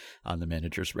stain on the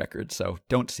manager's record. So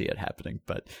don't see it happening,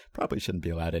 but probably shouldn't be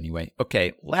allowed anyway.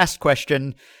 Okay. Last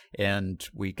question. And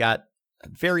we got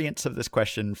variants of this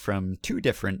question from two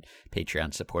different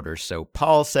Patreon supporters. So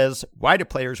Paul says, why do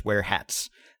players wear hats?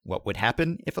 What would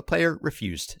happen if a player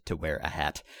refused to wear a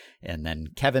hat? And then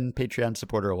Kevin, Patreon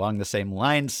supporter along the same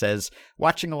lines, says,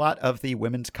 watching a lot of the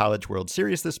Women's College World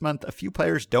Series this month, a few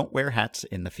players don't wear hats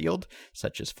in the field,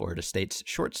 such as Florida State's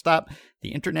shortstop.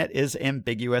 The internet is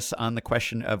ambiguous on the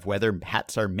question of whether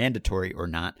hats are mandatory or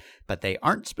not, but they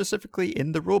aren't specifically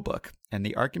in the rulebook, and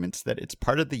the arguments that it's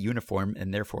part of the uniform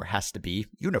and therefore has to be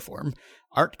uniform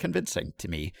aren't convincing to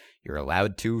me. You're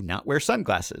allowed to not wear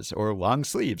sunglasses or long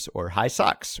sleeves or high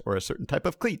socks or a certain type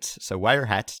of cleats, so why are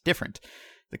hats different?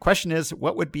 The question is,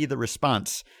 what would be the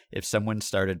response if someone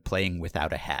started playing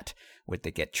without a hat? Would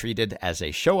they get treated as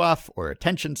a show-off or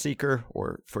attention seeker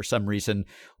or for some reason,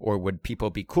 or would people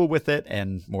be cool with it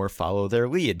and more follow their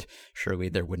lead? Surely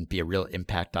there wouldn't be a real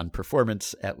impact on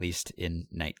performance, at least in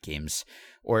night games.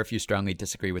 Or if you strongly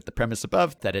disagree with the premise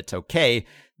above that it's okay,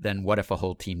 then what if a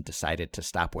whole team decided to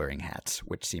stop wearing hats,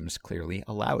 which seems clearly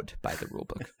allowed by the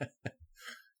rulebook?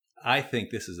 I think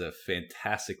this is a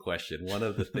fantastic question. One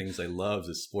of the things I love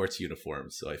is sports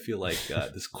uniforms. So I feel like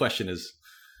this question is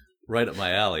right up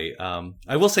my alley.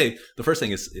 I will say the first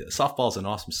thing is softball is an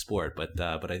awesome sport, but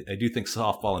I do think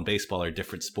softball and baseball are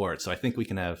different sports. So I think we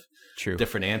can have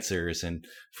different answers and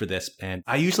for this. And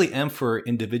I usually am for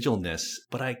individualness,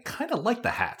 but I kind of like the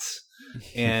hats.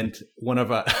 And one of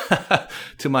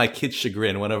to my kids'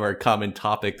 chagrin, one of our common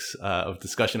topics of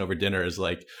discussion over dinner is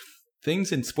like,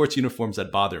 things in sports uniforms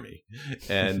that bother me.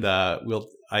 And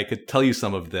I could tell you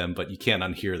some of them, but you can't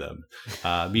unhear them.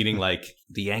 Meaning like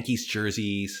the Yankees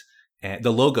jerseys and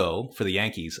the logo for the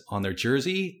Yankees on their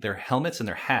jersey, their helmets and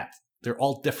their hat, they're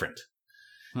all different.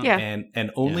 Yeah. And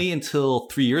only until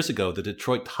 3 years ago, the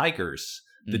Detroit Tigers,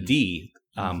 the D,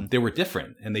 they were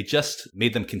different, and they just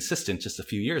made them consistent just a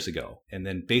few years ago. And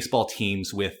then baseball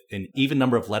teams with an even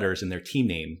number of letters in their team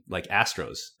name, like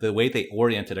Astros, the way they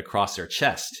orient it across their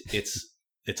chest,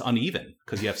 it's uneven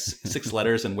because you have 6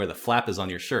 letters and where the flap is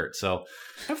on your shirt. So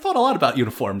I've thought a lot about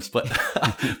uniforms, but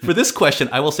for this question,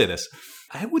 I will say this.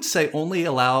 I would say only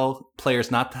allow players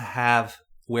not to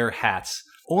wear hats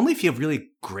only if you have really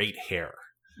great hair.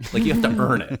 Like you have to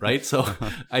earn it, right? So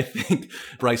I think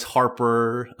Bryce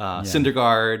Harper,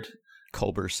 Syndergaard,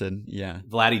 Culberson,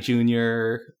 Vladdy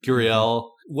Jr.,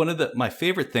 Gurriel. One of my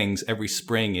favorite things every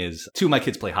spring is 2 of my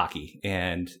kids play hockey.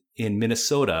 And in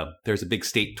Minnesota, there's a big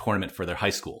state tournament for their high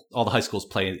school. All the high schools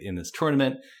play in this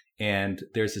tournament. And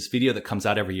there's this video that comes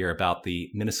out every year about the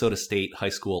Minnesota State High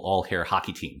School all-hair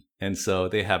hockey team. And so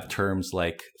they have terms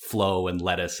like flow and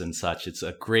lettuce and such. It's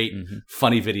a great,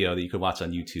 funny video that you can watch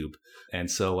on YouTube.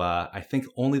 And so I think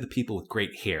only the people with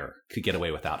great hair could get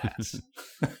away without hats.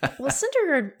 Well,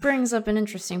 Syndergaard brings up an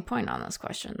interesting point on this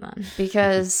question then,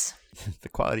 because the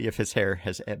quality of his hair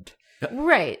has ebbed.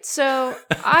 Right. So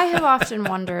I have often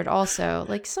wondered also,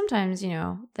 like sometimes,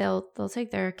 they'll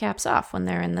take their caps off when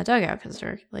they're in the dugout because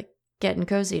they're like getting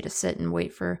cozy to sit and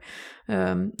wait for,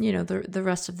 the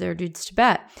rest of their dudes to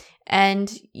bat.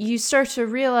 And you start to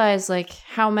realize like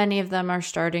how many of them are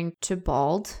starting to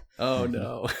bald. Oh,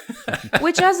 no.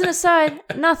 Which, as an aside,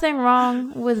 nothing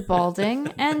wrong with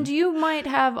balding. And you might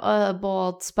have a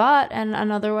bald spot and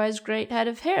an otherwise great head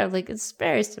of hair. Like, it's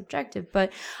very subjective.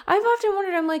 But I've often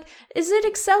wondered, I'm like, is it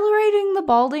accelerating the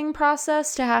balding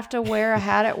process to have to wear a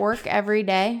hat at work every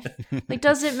day? Like,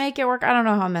 does it make it work? I don't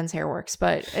know how men's hair works,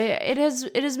 but it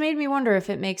has made me wonder if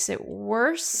it makes it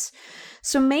worse.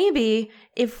 So maybe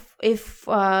if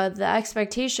the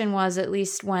expectation was, at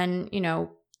least when,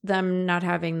 them not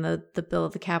having the bill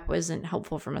of the cap wasn't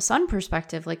helpful from a Sun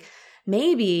perspective, like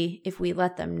maybe if we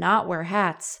let them not wear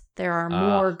hats, there are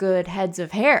more good heads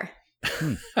of hair.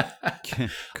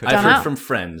 I've heard from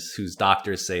friends whose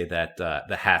doctors say that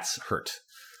the hats hurt.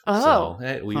 Oh.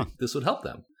 So this would help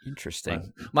them.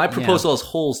 Interesting. My proposal is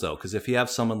holes, though, because if you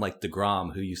have someone like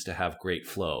DeGrom who used to have great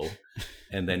flow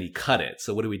and then he cut it,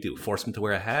 so what do? Force him to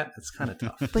wear a hat? It's kind of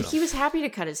tough. But he was happy to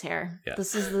cut his hair. Yeah.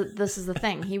 This is the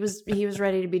thing. He was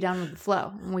ready to be done with the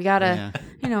flow. And we gotta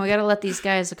let these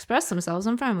guys express themselves.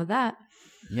 I'm fine with that.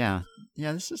 Yeah.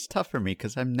 Yeah, this is tough for me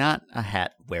because I'm not a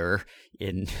hat wearer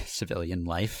in civilian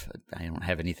life. I don't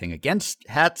have anything against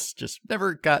hats, just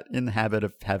never got in the habit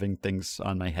of having things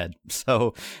on my head.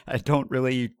 So I don't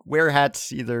really wear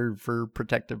hats either for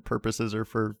protective purposes or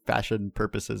for fashion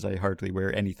purposes. I hardly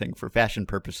wear anything for fashion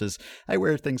purposes. I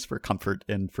wear things for comfort,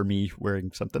 and for me,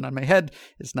 wearing something on my head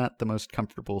is not the most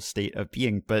comfortable state of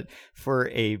being. But for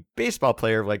a baseball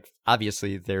player, like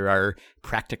obviously there are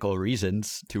practical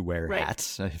reasons to wear Right.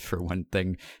 hats. For one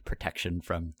thing, protection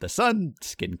from the sun.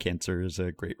 Skin cancer is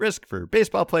a great risk for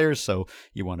baseball players, so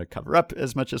you want to cover up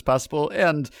as much as possible.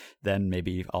 And then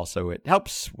maybe also it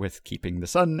helps with keeping the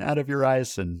sun out of your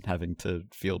eyes and having to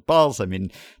field balls. I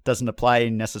mean, doesn't apply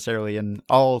necessarily in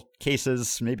all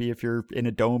cases, maybe if you're in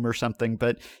a dome or something,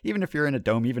 but even if you're in a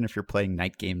dome, even if you're playing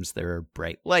night games, there are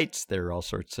bright lights, there are all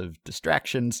sorts of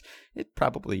distractions. It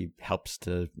probably helps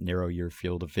to narrow your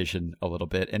field of vision a little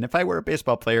bit. And if I were a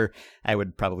baseball player, I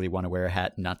would probably want to wear a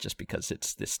hat, not just because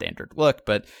it's the standard look,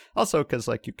 but also because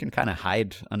like you can kind of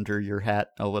hide under your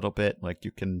hat a little bit. Like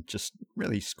you can just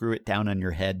really screw it down on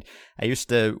your head. I used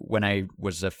to, when I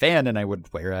was a fan and I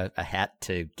would wear a hat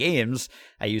to games,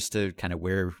 I used to kind of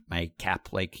wear my cap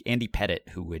like Andy Pettitte,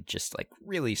 who would just like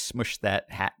really smush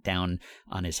that hat down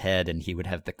on his head, and he would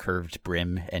have the curved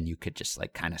brim, and you could just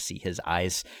like kind of see his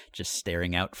eyes just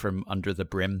staring out from under the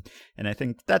brim. And I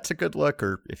think that's a good look.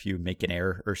 Or if you make an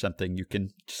error or something, you can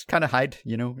just kind of hide,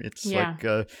 you know, it's like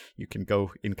you can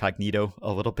go incognito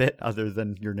a little bit other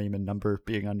than your name and number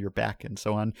being on your back and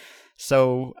so on.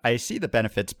 So I see the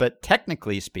benefits, but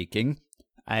technically speaking,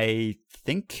 I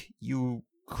think you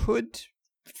could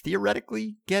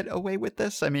theoretically get away with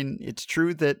this. I mean, it's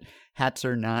true that hats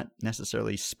are not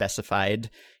necessarily specified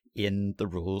in the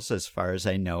rules as far as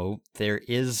I know. There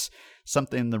is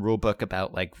something in the rule book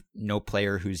about like no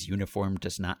player whose uniform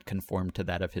does not conform to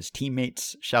that of his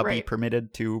teammates shall be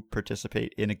permitted to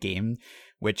participate in a game,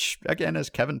 which again, as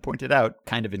Kevin pointed out,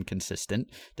 kind of inconsistent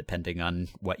depending on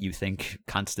what you think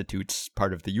constitutes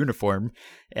part of the uniform.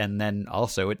 And then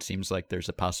also it seems like there's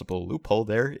a possible loophole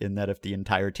there in that if the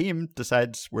entire team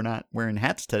decides we're not wearing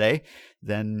hats today,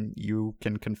 then you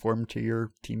can conform to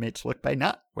your teammates' look by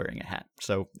not wearing a hat.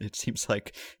 So it seems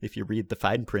like if you read the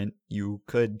fine print, you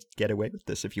could get away with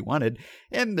this if you wanted.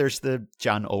 And there's the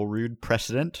John Olerud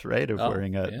precedent, right, of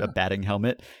wearing a batting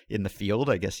helmet in the field.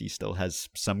 I guess he still has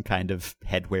some kind of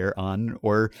headwear on.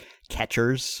 Or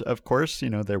catchers, of course, you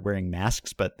know, they're wearing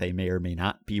masks, but they may or may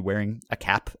not be wearing a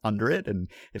cap under it. And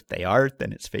if they are,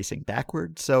 then it's facing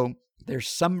backward. So there's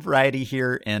some variety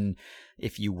here. And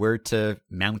if you were to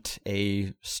mount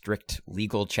a strict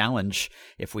legal challenge,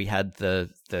 if we had the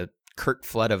curt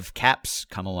flood of caps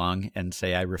come along and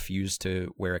say, I refuse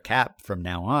to wear a cap from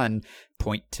now on,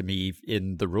 point to me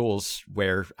in the rules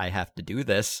where I have to do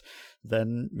this,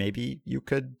 then maybe you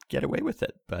could get away with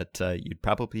it. But you'd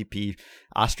probably be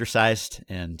ostracized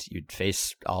and you'd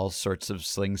face all sorts of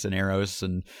slings and arrows,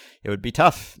 and it would be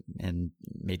tough. And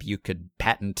maybe you could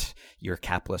patent your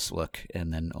capless look,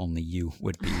 and then only you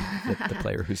would be the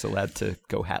player who's allowed to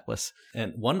go hatless.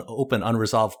 And one open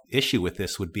unresolved issue with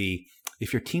this would be,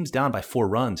 if your team's down by 4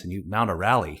 runs and you mount a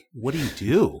rally, what do you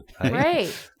do?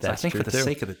 Right. So I think for the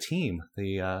sake of the team,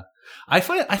 I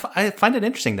find it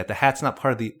interesting that the hat's not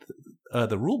part of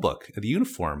the rule book, the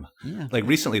uniform. Yeah. Like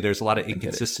recently, there's a lot of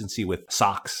inconsistency with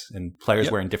socks and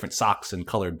players wearing different socks and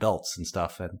colored belts and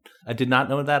stuff. And I did not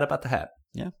know that about the hat.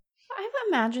 Yeah. I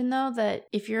imagine though that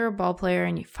if you're a ball player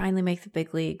and you finally make the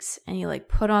big leagues and you like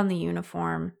put on the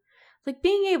uniform, like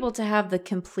being able to have the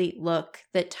complete look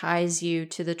that ties you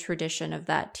to the tradition of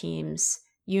that team's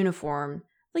uniform,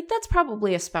 like that's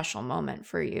probably a special moment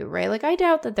for you, right? Like I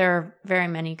doubt that there are very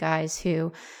many guys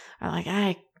who are like,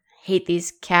 I hate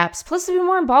these caps. Plus they've been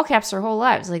wearing ball caps their whole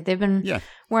lives. Like they've been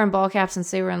wearing ball caps since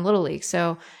they were in Little League.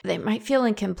 So they might feel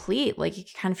incomplete. Like you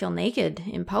kind of feel naked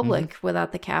in public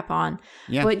without the cap on.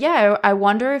 Yeah. But yeah, I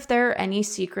wonder if there are any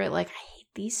secret, like,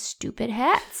 these stupid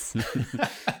hats.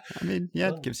 I mean,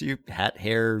 yeah, it gives you hat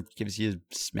hair, gives you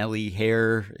smelly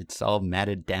hair. It's all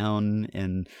matted down.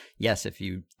 And yes, if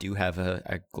you do have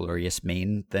a glorious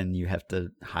mane, then you have to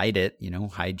hide it, you know,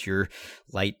 hide your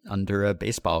light under a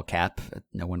baseball cap.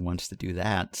 No one wants to do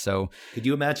that. So could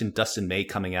you imagine Dustin May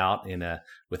coming out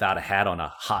without a hat on a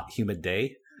hot, humid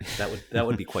day? That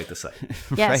would be quite the sight.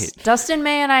 Yes, right. Dustin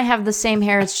May and I have the same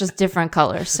hair. It's just different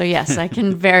colors. So yes, I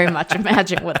can very much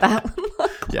imagine what that would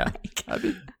look like. I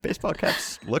mean, baseball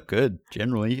caps look good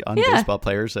generally on baseball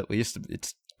players. At least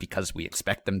it's because we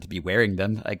expect them to be wearing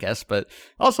them, I guess. But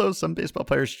also some baseball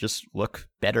players just look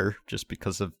better just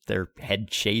because of their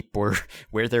head shape or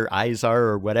where their eyes are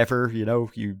or whatever. You know,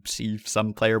 you see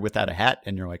some player without a hat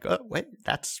and you're like, oh, wait,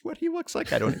 that's what he looks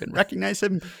like. I don't even recognize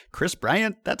him. Chris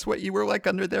Bryant, that's what you were like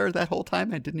under there that whole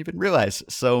time. I didn't even realize.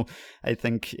 So I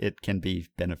think it can be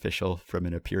beneficial from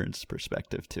an appearance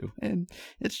perspective too. And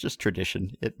it's just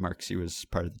tradition. It marks you as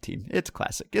part of the team. It's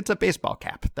classic. It's a baseball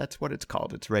cap. That's what it's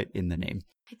called. It's right in the name.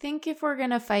 I think if we're going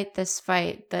to fight this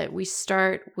fight, that we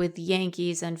start with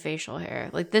Yankees and facial hair.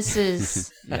 Like this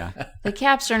is, the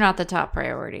caps are not the top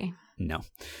priority. No.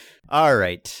 All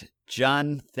right.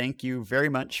 John, thank you very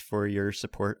much for your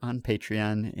support on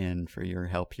Patreon and for your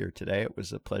help here today. It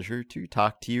was a pleasure to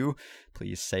talk to you.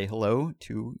 Please say hello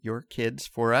to your kids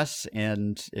for us.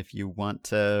 And if you want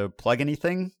to plug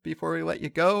anything before we let you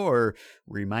go or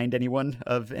remind anyone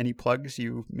of any plugs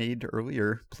you made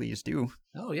earlier, please do.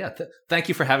 Oh, yeah. Thank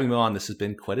you for having me on. This has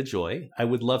been quite a joy. I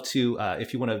would love to,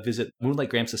 if you want to visit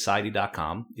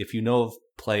moonlightgramsociety.com, if you know of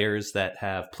players that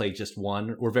have played just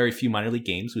one or very few minor league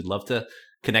games, we'd love to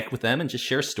connect with them and just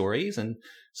share stories and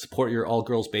support your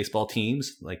all-girls baseball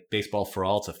teams like Baseball for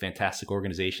All. It's a fantastic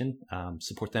organization.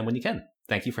 Support them when you can.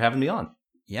 Thank you for having me on.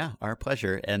 Yeah, our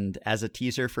pleasure. And as a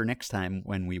teaser for next time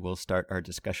when we will start our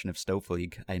discussion of Stove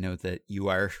League, I know that you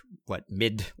are,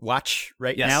 mid-watch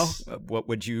right now? What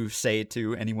would you say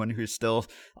to anyone who's still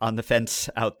on the fence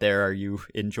out there? Are you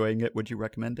enjoying it? Would you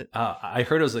recommend it? I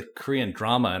heard it was a Korean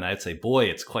drama, and I'd say, boy,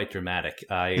 it's quite dramatic.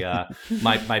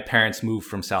 My parents moved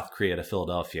from South Korea to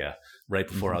Philadelphia right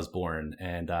before I was born,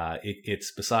 and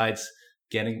it's besides...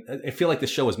 I feel like the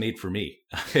show was made for me.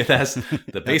 It has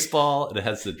the baseball, it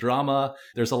has the drama.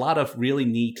 There's a lot of really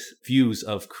neat views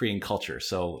of Korean culture.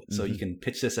 So you can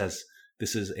pitch this as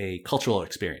this is a cultural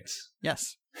experience.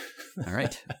 Yes. All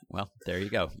right. Well, there you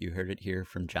go. You heard it here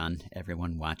from John.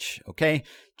 Everyone watch. Okay.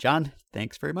 John,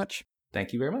 thanks very much.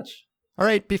 Thank you very much. All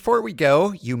right, before we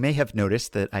go, you may have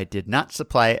noticed that I did not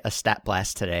supply a Stat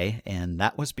Blast today, and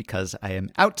that was because I am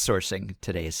outsourcing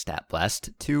today's Stat Blast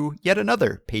to yet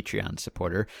another Patreon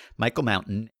supporter, Michael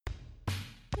Mountain.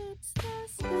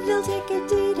 They'll take a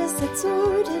data set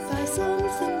sorted by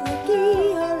something like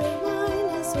ERA-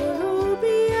 or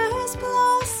OBS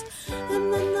plus,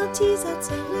 and then they'll tease out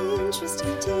some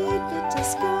interesting tidbit,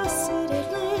 discuss it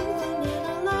at length, and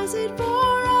analyze it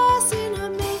for us in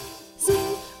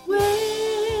amazing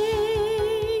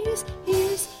ways.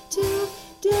 Here's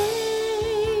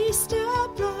today's Stat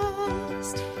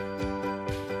Blast.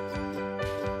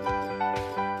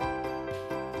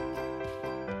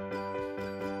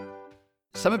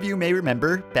 Some of you may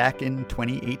remember back in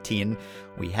 2018,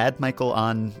 we had Michael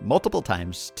on multiple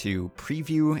times to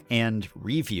preview and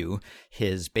review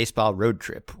his baseball road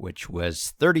trip, which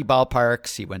was 30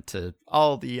 ballparks. He went to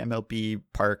all the MLB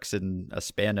parks in a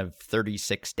span of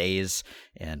 36 days,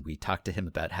 and we talked to him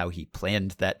about how he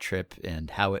planned that trip and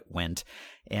how it went.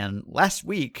 And last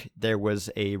week, there was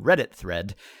a Reddit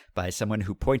thread by someone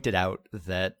who pointed out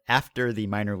that after the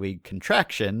minor league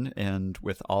contraction, and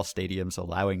with all stadiums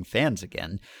allowing fans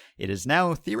again, it is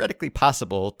now theoretically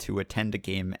possible to attend a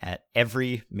game at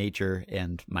every major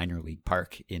and minor league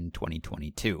park in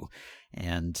 2022.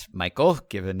 And Michael,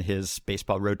 given his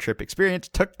baseball road trip experience,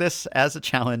 took this as a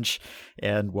challenge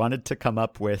and wanted to come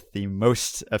up with the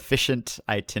most efficient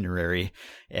itinerary.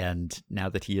 And now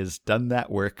that he has done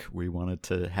that work, we wanted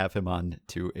to have him on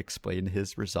to explain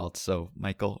his results. So,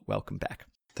 Michael, welcome back.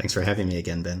 Thanks for having me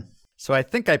again, Ben. So I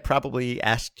think I probably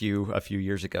asked you a few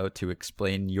years ago to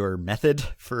explain your method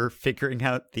for figuring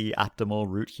out the optimal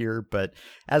route here, but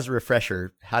as a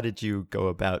refresher, how did you go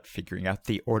about figuring out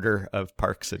the order of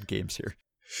parks and games here?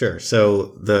 Sure.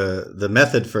 So the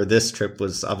method for this trip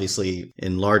was obviously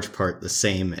in large part the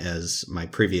same as my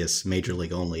previous Major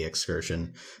League only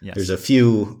excursion. Yes. There's a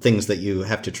few things that you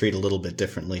have to treat a little bit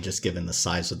differently just given the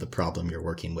size of the problem you're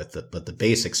working with. But the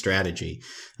basic strategy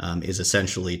is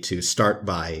essentially to start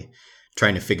by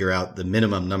trying to figure out the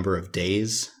minimum number of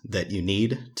days that you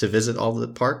need to visit all the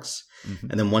parks. Mm-hmm.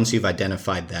 And then once you've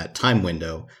identified that time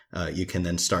window, you can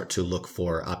then start to look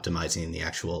for optimizing the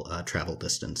actual travel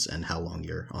distance and how long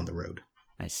you're on the road.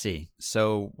 I see.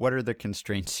 So what are the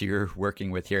constraints you're working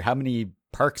with here? How many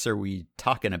parks are we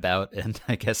talking about? And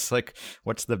I guess,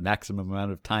 what's the maximum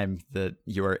amount of time that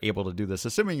you are able to do this,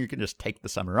 assuming you can just take the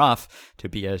summer off to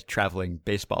be a traveling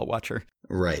baseball watcher?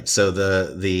 Right. So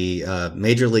the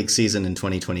Major League season in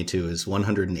 2022 is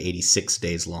 186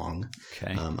 days long.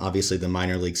 Okay. Obviously, the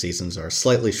minor league seasons are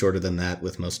slightly shorter than that,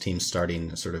 with most teams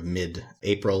starting sort of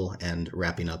mid-April and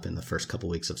wrapping up in the first couple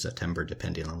weeks of September,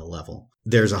 depending on the level.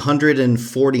 There's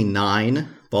 149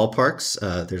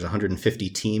 ballparks. There's 150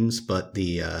 teams, but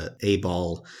the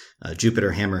A-ball,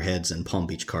 Jupiter Hammerheads and Palm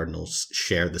Beach Cardinals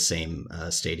share the same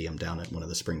stadium down at one of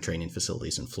the spring training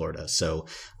facilities in Florida. So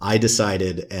I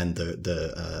decided, and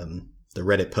the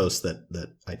Reddit post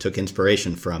that I took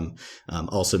inspiration from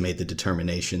also made the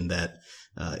determination that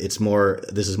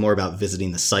this is more about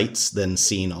visiting the sites than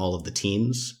seeing all of the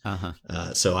teams.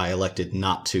 Uh-huh. So I elected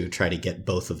not to try to get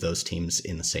both of those teams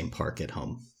in the same park at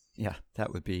home. Yeah,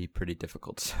 that would be pretty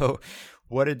difficult. So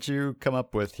what did you come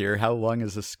up with here? How long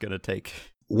is this going to take?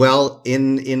 Well,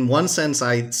 in one sense,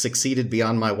 I succeeded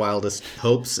beyond my wildest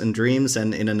hopes and dreams,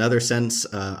 and in another sense,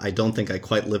 I don't think I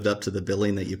quite lived up to the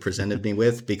billing that you presented me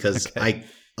with, because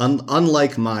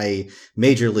unlike my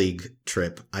major league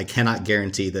trip, I cannot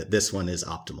guarantee that this one is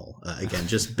optimal. Again,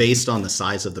 just based on the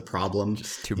size of the problem.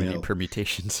 Just too many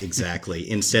permutations. Exactly.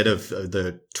 Instead of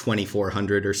the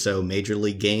 2,400 or so major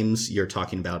league games, you're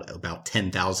talking about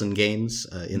 10,000 games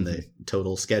in the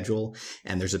total schedule.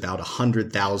 And there's about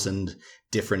 100,000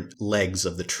 different legs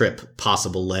of the trip,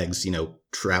 possible legs,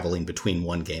 traveling between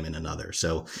one game and another.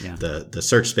 So the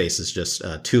search space is just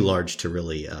too large to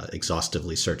really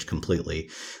exhaustively search completely.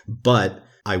 But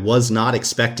I was not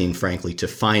expecting, frankly, to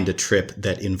find a trip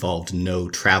that involved no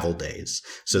travel days.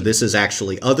 So this is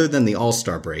actually, other than the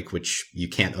All-Star break, which you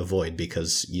can't avoid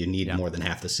because you need more than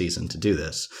half the season to do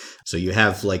this. So you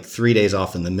have like 3 days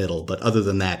off in the middle. But other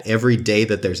than that, every day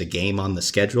that there's a game on the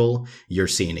schedule, you're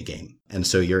seeing a game. And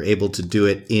so you're able to do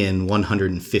it in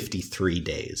 153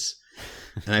 days.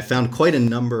 And I found quite a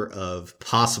number of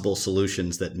possible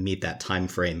solutions that meet that time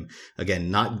frame. Again,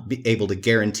 not be able to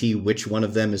guarantee which one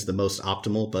of them is the most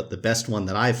optimal, but the best one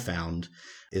that I've found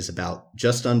is about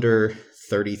just under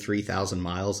 33,000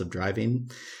 miles of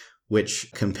driving, which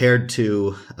compared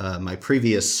to my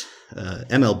previous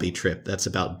MLB trip, that's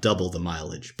about double the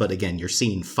mileage. But again, you're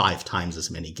seeing 5 times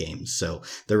as many games. So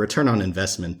the return on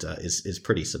investment is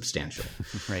pretty substantial.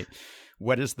 Right.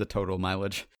 What is the total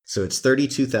mileage? So it's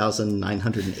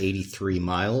 32,983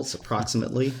 miles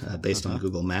approximately, based on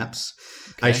Google Maps.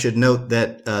 Okay. I should note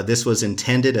that this was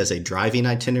intended as a driving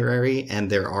itinerary, and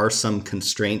there are some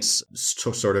constraints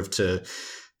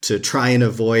to try and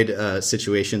avoid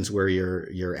situations where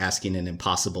you're asking an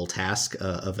impossible task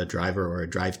of a driver or a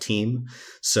drive team.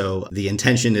 So the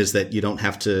intention is that you don't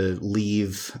have to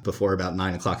leave before about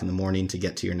 9 o'clock in the morning to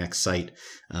get to your next site,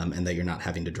 and that you're not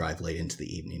having to drive late into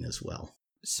the evening as well.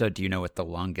 So do you know what the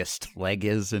longest leg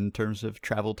is in terms of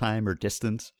travel time or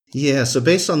distance? Yeah, so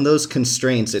based on those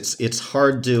constraints, it's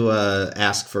hard to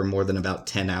ask for more than about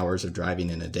 10 hours of driving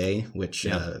in a day, which,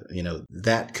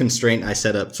 that constraint I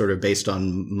set up sort of based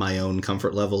on my own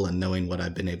comfort level and knowing what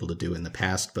I've been able to do in the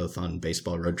past, both on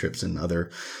baseball road trips and other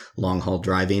long-haul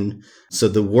driving. So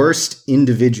the worst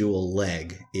individual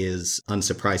leg is,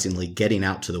 unsurprisingly, getting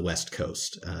out to the West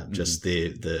Coast. Just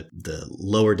the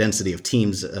lower density of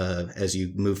teams as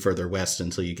you move further west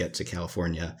until you get to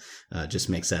California just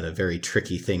makes that a very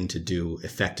tricky thing to do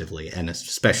effectively, and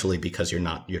especially because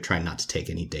you're trying not to take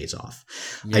any days off.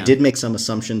 Yeah. I did make some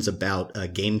assumptions about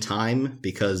game time,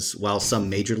 because while some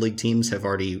major league teams have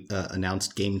already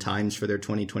announced game times for their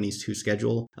 2022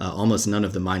 schedule, almost none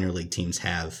of the minor league teams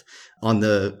have. On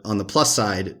the plus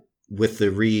side, with the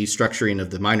restructuring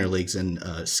of the minor leagues and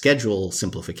schedule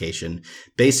simplification,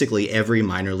 basically every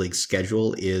minor league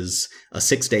schedule is a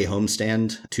 6-day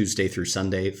homestand, Tuesday through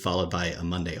Sunday, followed by a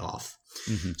Monday off.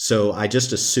 Mm-hmm. So I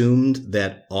just assumed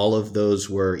that all of those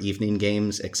were evening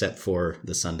games except for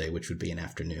the Sunday, which would be an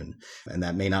afternoon. And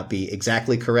that may not be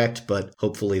exactly correct, but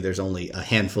hopefully there's only a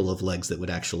handful of legs that would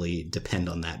actually depend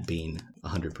on that being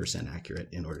 100% accurate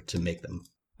in order to make them.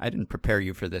 I didn't prepare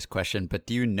you for this question, but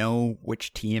do you know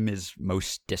which team is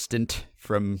most distant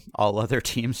from all other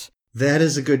teams? That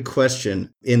is a good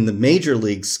question. In the major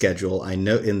league schedule, I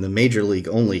know in the major league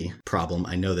only problem,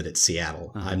 I know that it's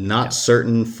Seattle. I'm not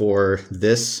certain for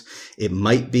this. It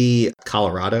might be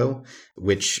Colorado,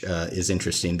 which is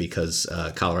interesting because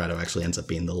Colorado actually ends up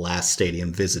being the last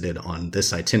stadium visited on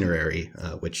this itinerary,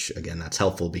 which again, that's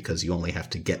helpful because you only have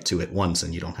to get to it once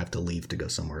and you don't have to leave to go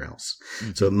somewhere else.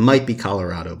 Mm-hmm. So it might be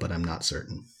Colorado, but I'm not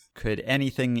certain. Could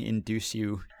anything induce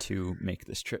you to make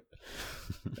this trip?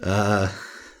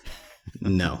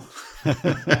 No.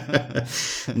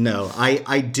 No,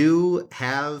 I do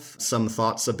have some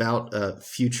thoughts about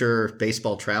future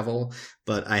baseball travel,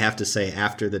 but I have to say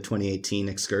after the 2018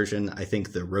 excursion, I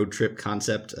think the road trip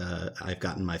concept, I've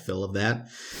gotten my fill of that.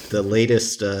 The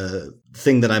latest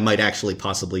thing that I might actually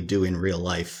possibly do in real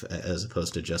life, as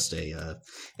opposed to just a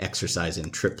exercise in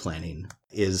trip planning,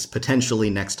 is potentially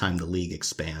next time the league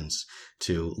expands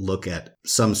to look at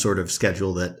some sort of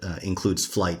schedule that includes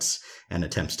flights and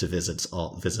attempts to visit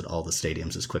all the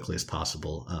stadiums as quickly as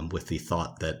possible, with the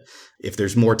thought that if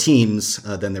there's more teams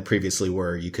than there previously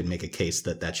were, you could make a case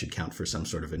that should count for some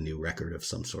sort of a new record of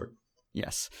some sort.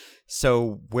 Yes.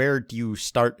 So where do you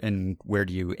start and where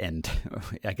do you end?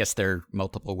 I guess there are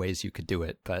multiple ways you could do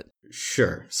it, but...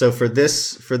 Sure. So for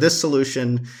this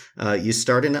solution, you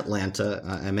start in Atlanta.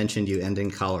 I mentioned you end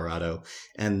in Colorado,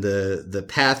 and the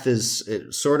path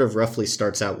it sort of roughly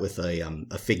starts out with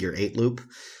a figure 8 loop.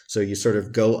 So you sort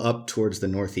of go up towards the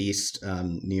northeast,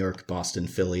 New York, Boston,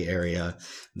 Philly area.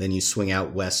 Then you swing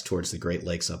out west towards the Great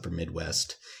Lakes, upper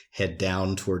Midwest. Head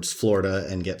down towards Florida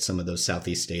and get some of those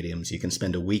southeast stadiums. You can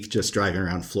spend a week just driving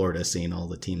around Florida, seeing all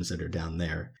the teams that are down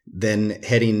there. Then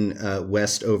heading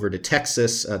west over to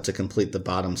Texas to complete the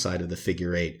bottom side of the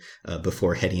figure eight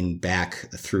before heading back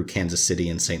through Kansas City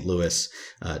and St. Louis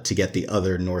to get the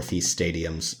other northeast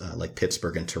stadiums like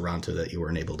Pittsburgh and Toronto that you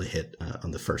weren't able to hit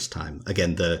on the first time.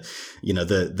 Again, the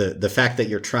fact that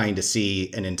you're trying to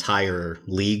see an entire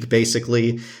league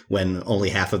basically when only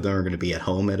half of them are going to be at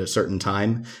home at a certain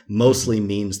time mostly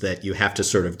means that you have to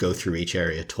sort of go through each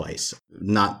area twice.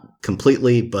 Not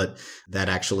completely, but that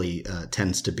actually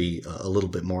tends to be a little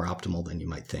bit more optimal than you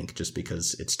might think, just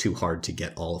because it's too hard to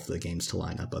get all of the games to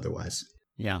line up otherwise.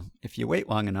 Yeah, if you wait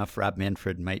long enough, Rob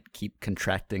Manfred might keep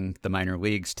contracting the minor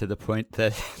leagues to the point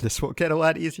that this will get a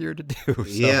lot easier to do. So.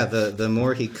 Yeah, the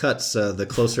more he cuts, the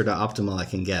closer to optimal I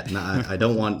can get. Now, I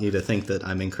don't want you to think that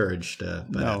I'm encouraged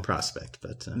by that prospect,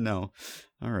 but no.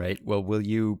 All right. Well, will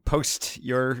you post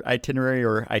your itinerary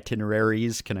or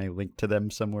itineraries? Can I link to them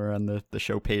somewhere on the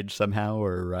show page somehow,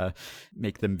 or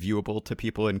make them viewable to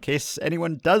people in case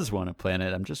anyone does want to plan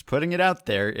it? I'm just putting it out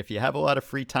there. If you have a lot of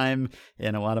free time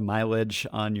and a lot of mileage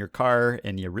on your car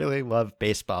and you really love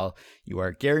baseball, you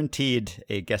are guaranteed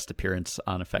a guest appearance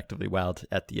on Effectively Wild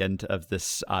at the end of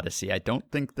this odyssey. I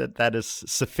don't think that that is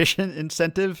sufficient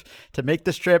incentive to make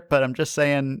this trip, but I'm just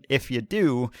saying if you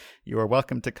do, you are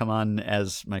welcome to come on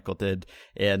as Michael did.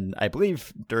 And I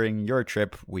believe during your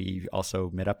trip, we also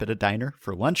met up at a diner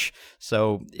for lunch.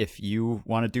 So if you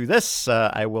want to do this,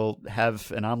 I will have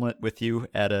an omelet with you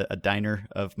at a diner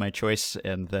of my choice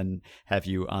and then have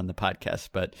you on the podcast.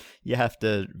 But you have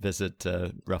to visit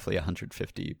roughly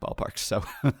 150 ballparks. So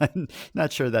I'm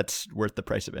not sure that's worth the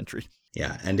price of entry.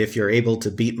 Yeah, and if you're able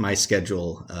to beat my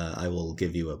schedule, I will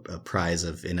give you a prize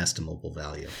of inestimable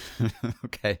value.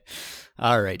 Okay.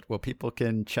 All right. Well, people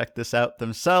can check this out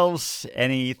themselves.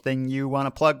 Anything you want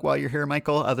to plug while you're here,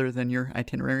 Michael, other than your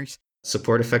itineraries?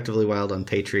 Support Effectively Wild on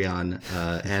Patreon,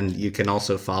 and you can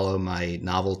also follow my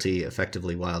novelty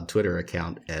Effectively Wild Twitter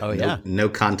account at no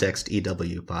Context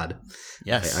EW Pod.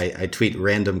 Yes, I tweet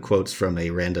random quotes from a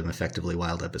random Effectively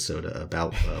Wild episode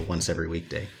about once every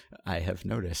weekday. I have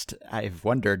noticed. I've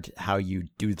wondered how you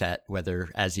do that, whether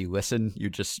as you listen, you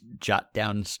just jot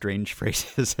down strange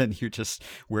phrases and you just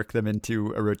work them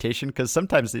into a rotation, because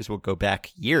sometimes these will go back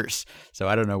years. So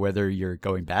I don't know whether you're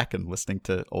going back and listening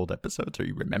to old episodes or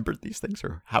you remembered these things,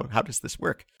 or how does this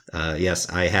work? Yes,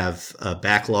 I have a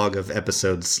backlog of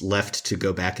episodes left to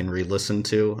go back and re-listen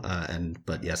to,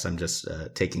 but yes, I'm just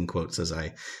taking quotes as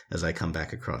I come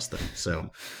back across them. So.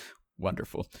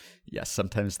 Wonderful. Yes,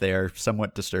 sometimes they are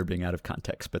somewhat disturbing out of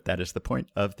context, but that is the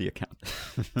point of the account.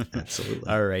 Absolutely.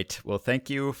 All right. Well, thank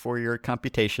you for your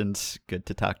computations. Good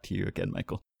to talk to you again,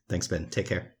 Michael. Thanks, Ben. Take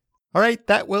care. All right,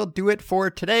 that will do it for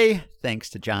today.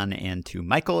 Thanks to John and to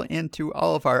Michael and to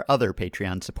all of our other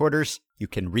Patreon supporters. You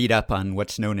can read up on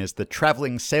what's known as the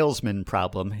traveling salesman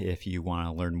problem if you want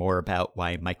to learn more about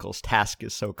why Michael's task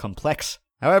is so complex.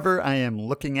 However, I am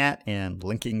looking at and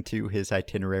linking to his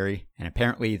itinerary, and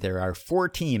apparently there are 4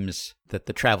 teams that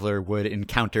the traveler would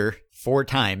encounter 4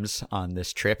 times on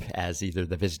this trip as either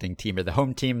the visiting team or the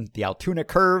home team: the Altoona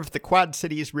Curve, the Quad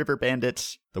Cities River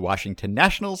Bandits, the Washington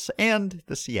Nationals, and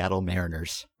the Seattle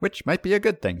Mariners, which might be a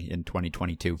good thing in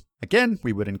 2022. Again,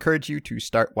 we would encourage you to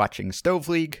start watching Stove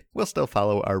League. We'll still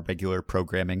follow our regular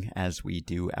programming as we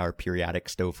do our periodic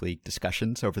Stove League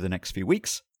discussions over the next few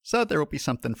weeks. So there will be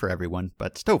something for everyone,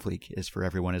 but Stove League is for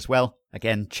everyone as well.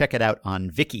 Again, check it out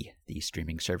on Viki, the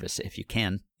streaming service, if you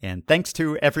can. And thanks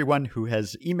to everyone who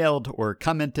has emailed or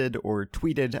commented or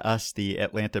tweeted us the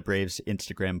Atlanta Braves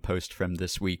Instagram post from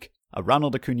this week. A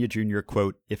Ronald Acuna Jr.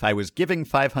 quote, "If I was giving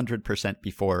 500%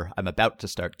 before, I'm about to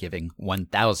start giving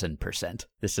 1,000%.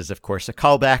 This is, of course, a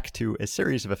callback to a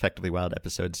series of Effectively Wild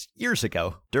episodes years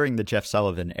ago, during the Jeff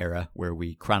Sullivan era, where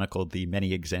we chronicled the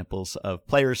many examples of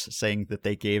players saying that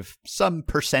they gave some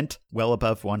percent well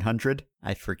above 100.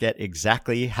 I forget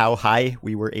exactly how high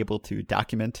we were able to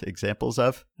document examples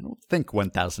of. I don't think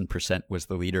 1,000% was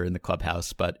the leader in the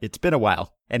clubhouse, but it's been a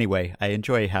while. Anyway, I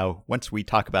enjoy how once we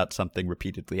talk about something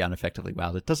repeatedly on Effectively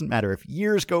Wild, it doesn't matter if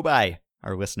years go by.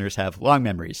 Our listeners have long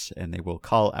memories, and they will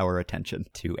call our attention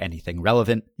to anything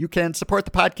relevant. You can support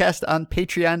the podcast on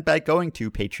Patreon by going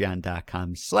to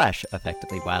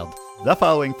patreon.com/effectivelywild. The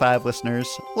following 5 listeners,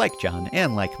 like John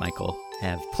and like Michael,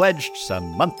 have pledged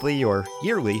some monthly or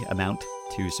yearly amount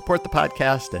to support the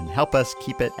podcast and help us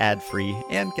keep it ad-free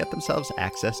and get themselves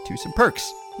access to some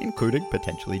perks. including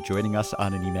potentially joining us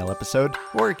on an email episode,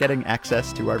 or getting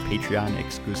access to our Patreon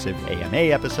exclusive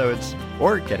AMA episodes,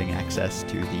 or getting access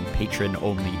to the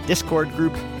patron-only Discord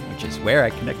group, which is where I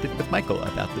connected with Michael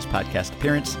about this podcast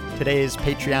appearance. Today's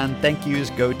Patreon thank yous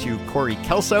go to Corey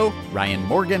Kelso, Ryan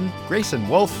Morgan, Grayson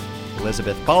Wolf,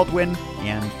 Elizabeth Baldwin,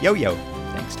 and Yo-Yo.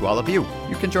 Thanks to all of you.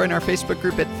 You can join our Facebook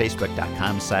group at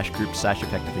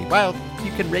facebook.com/group/effectivelywild.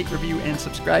 You can rate, review, and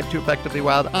subscribe to Effectively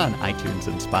Wild on iTunes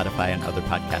and Spotify and other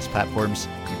podcast platforms.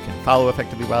 You can follow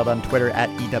Effectively Wild on Twitter at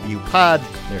EWPod.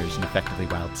 There's an Effectively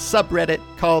Wild subreddit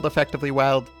called Effectively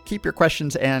Wild. Keep your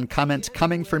questions and comments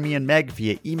coming for me and Meg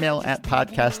via email at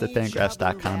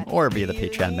podcast@fangraphs.com or via the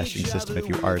Patreon messaging system if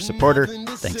you are a supporter.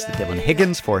 Thanks to Dylan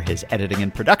Higgins for his editing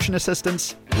and production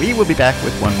assistance. We will be back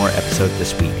with one more episode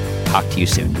this week. Talk to you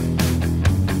soon.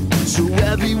 So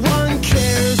everyone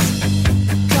cares,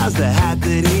 'cause the hat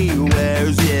that he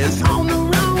wears is on the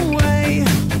wrong way.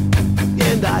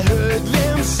 And I heard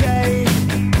them say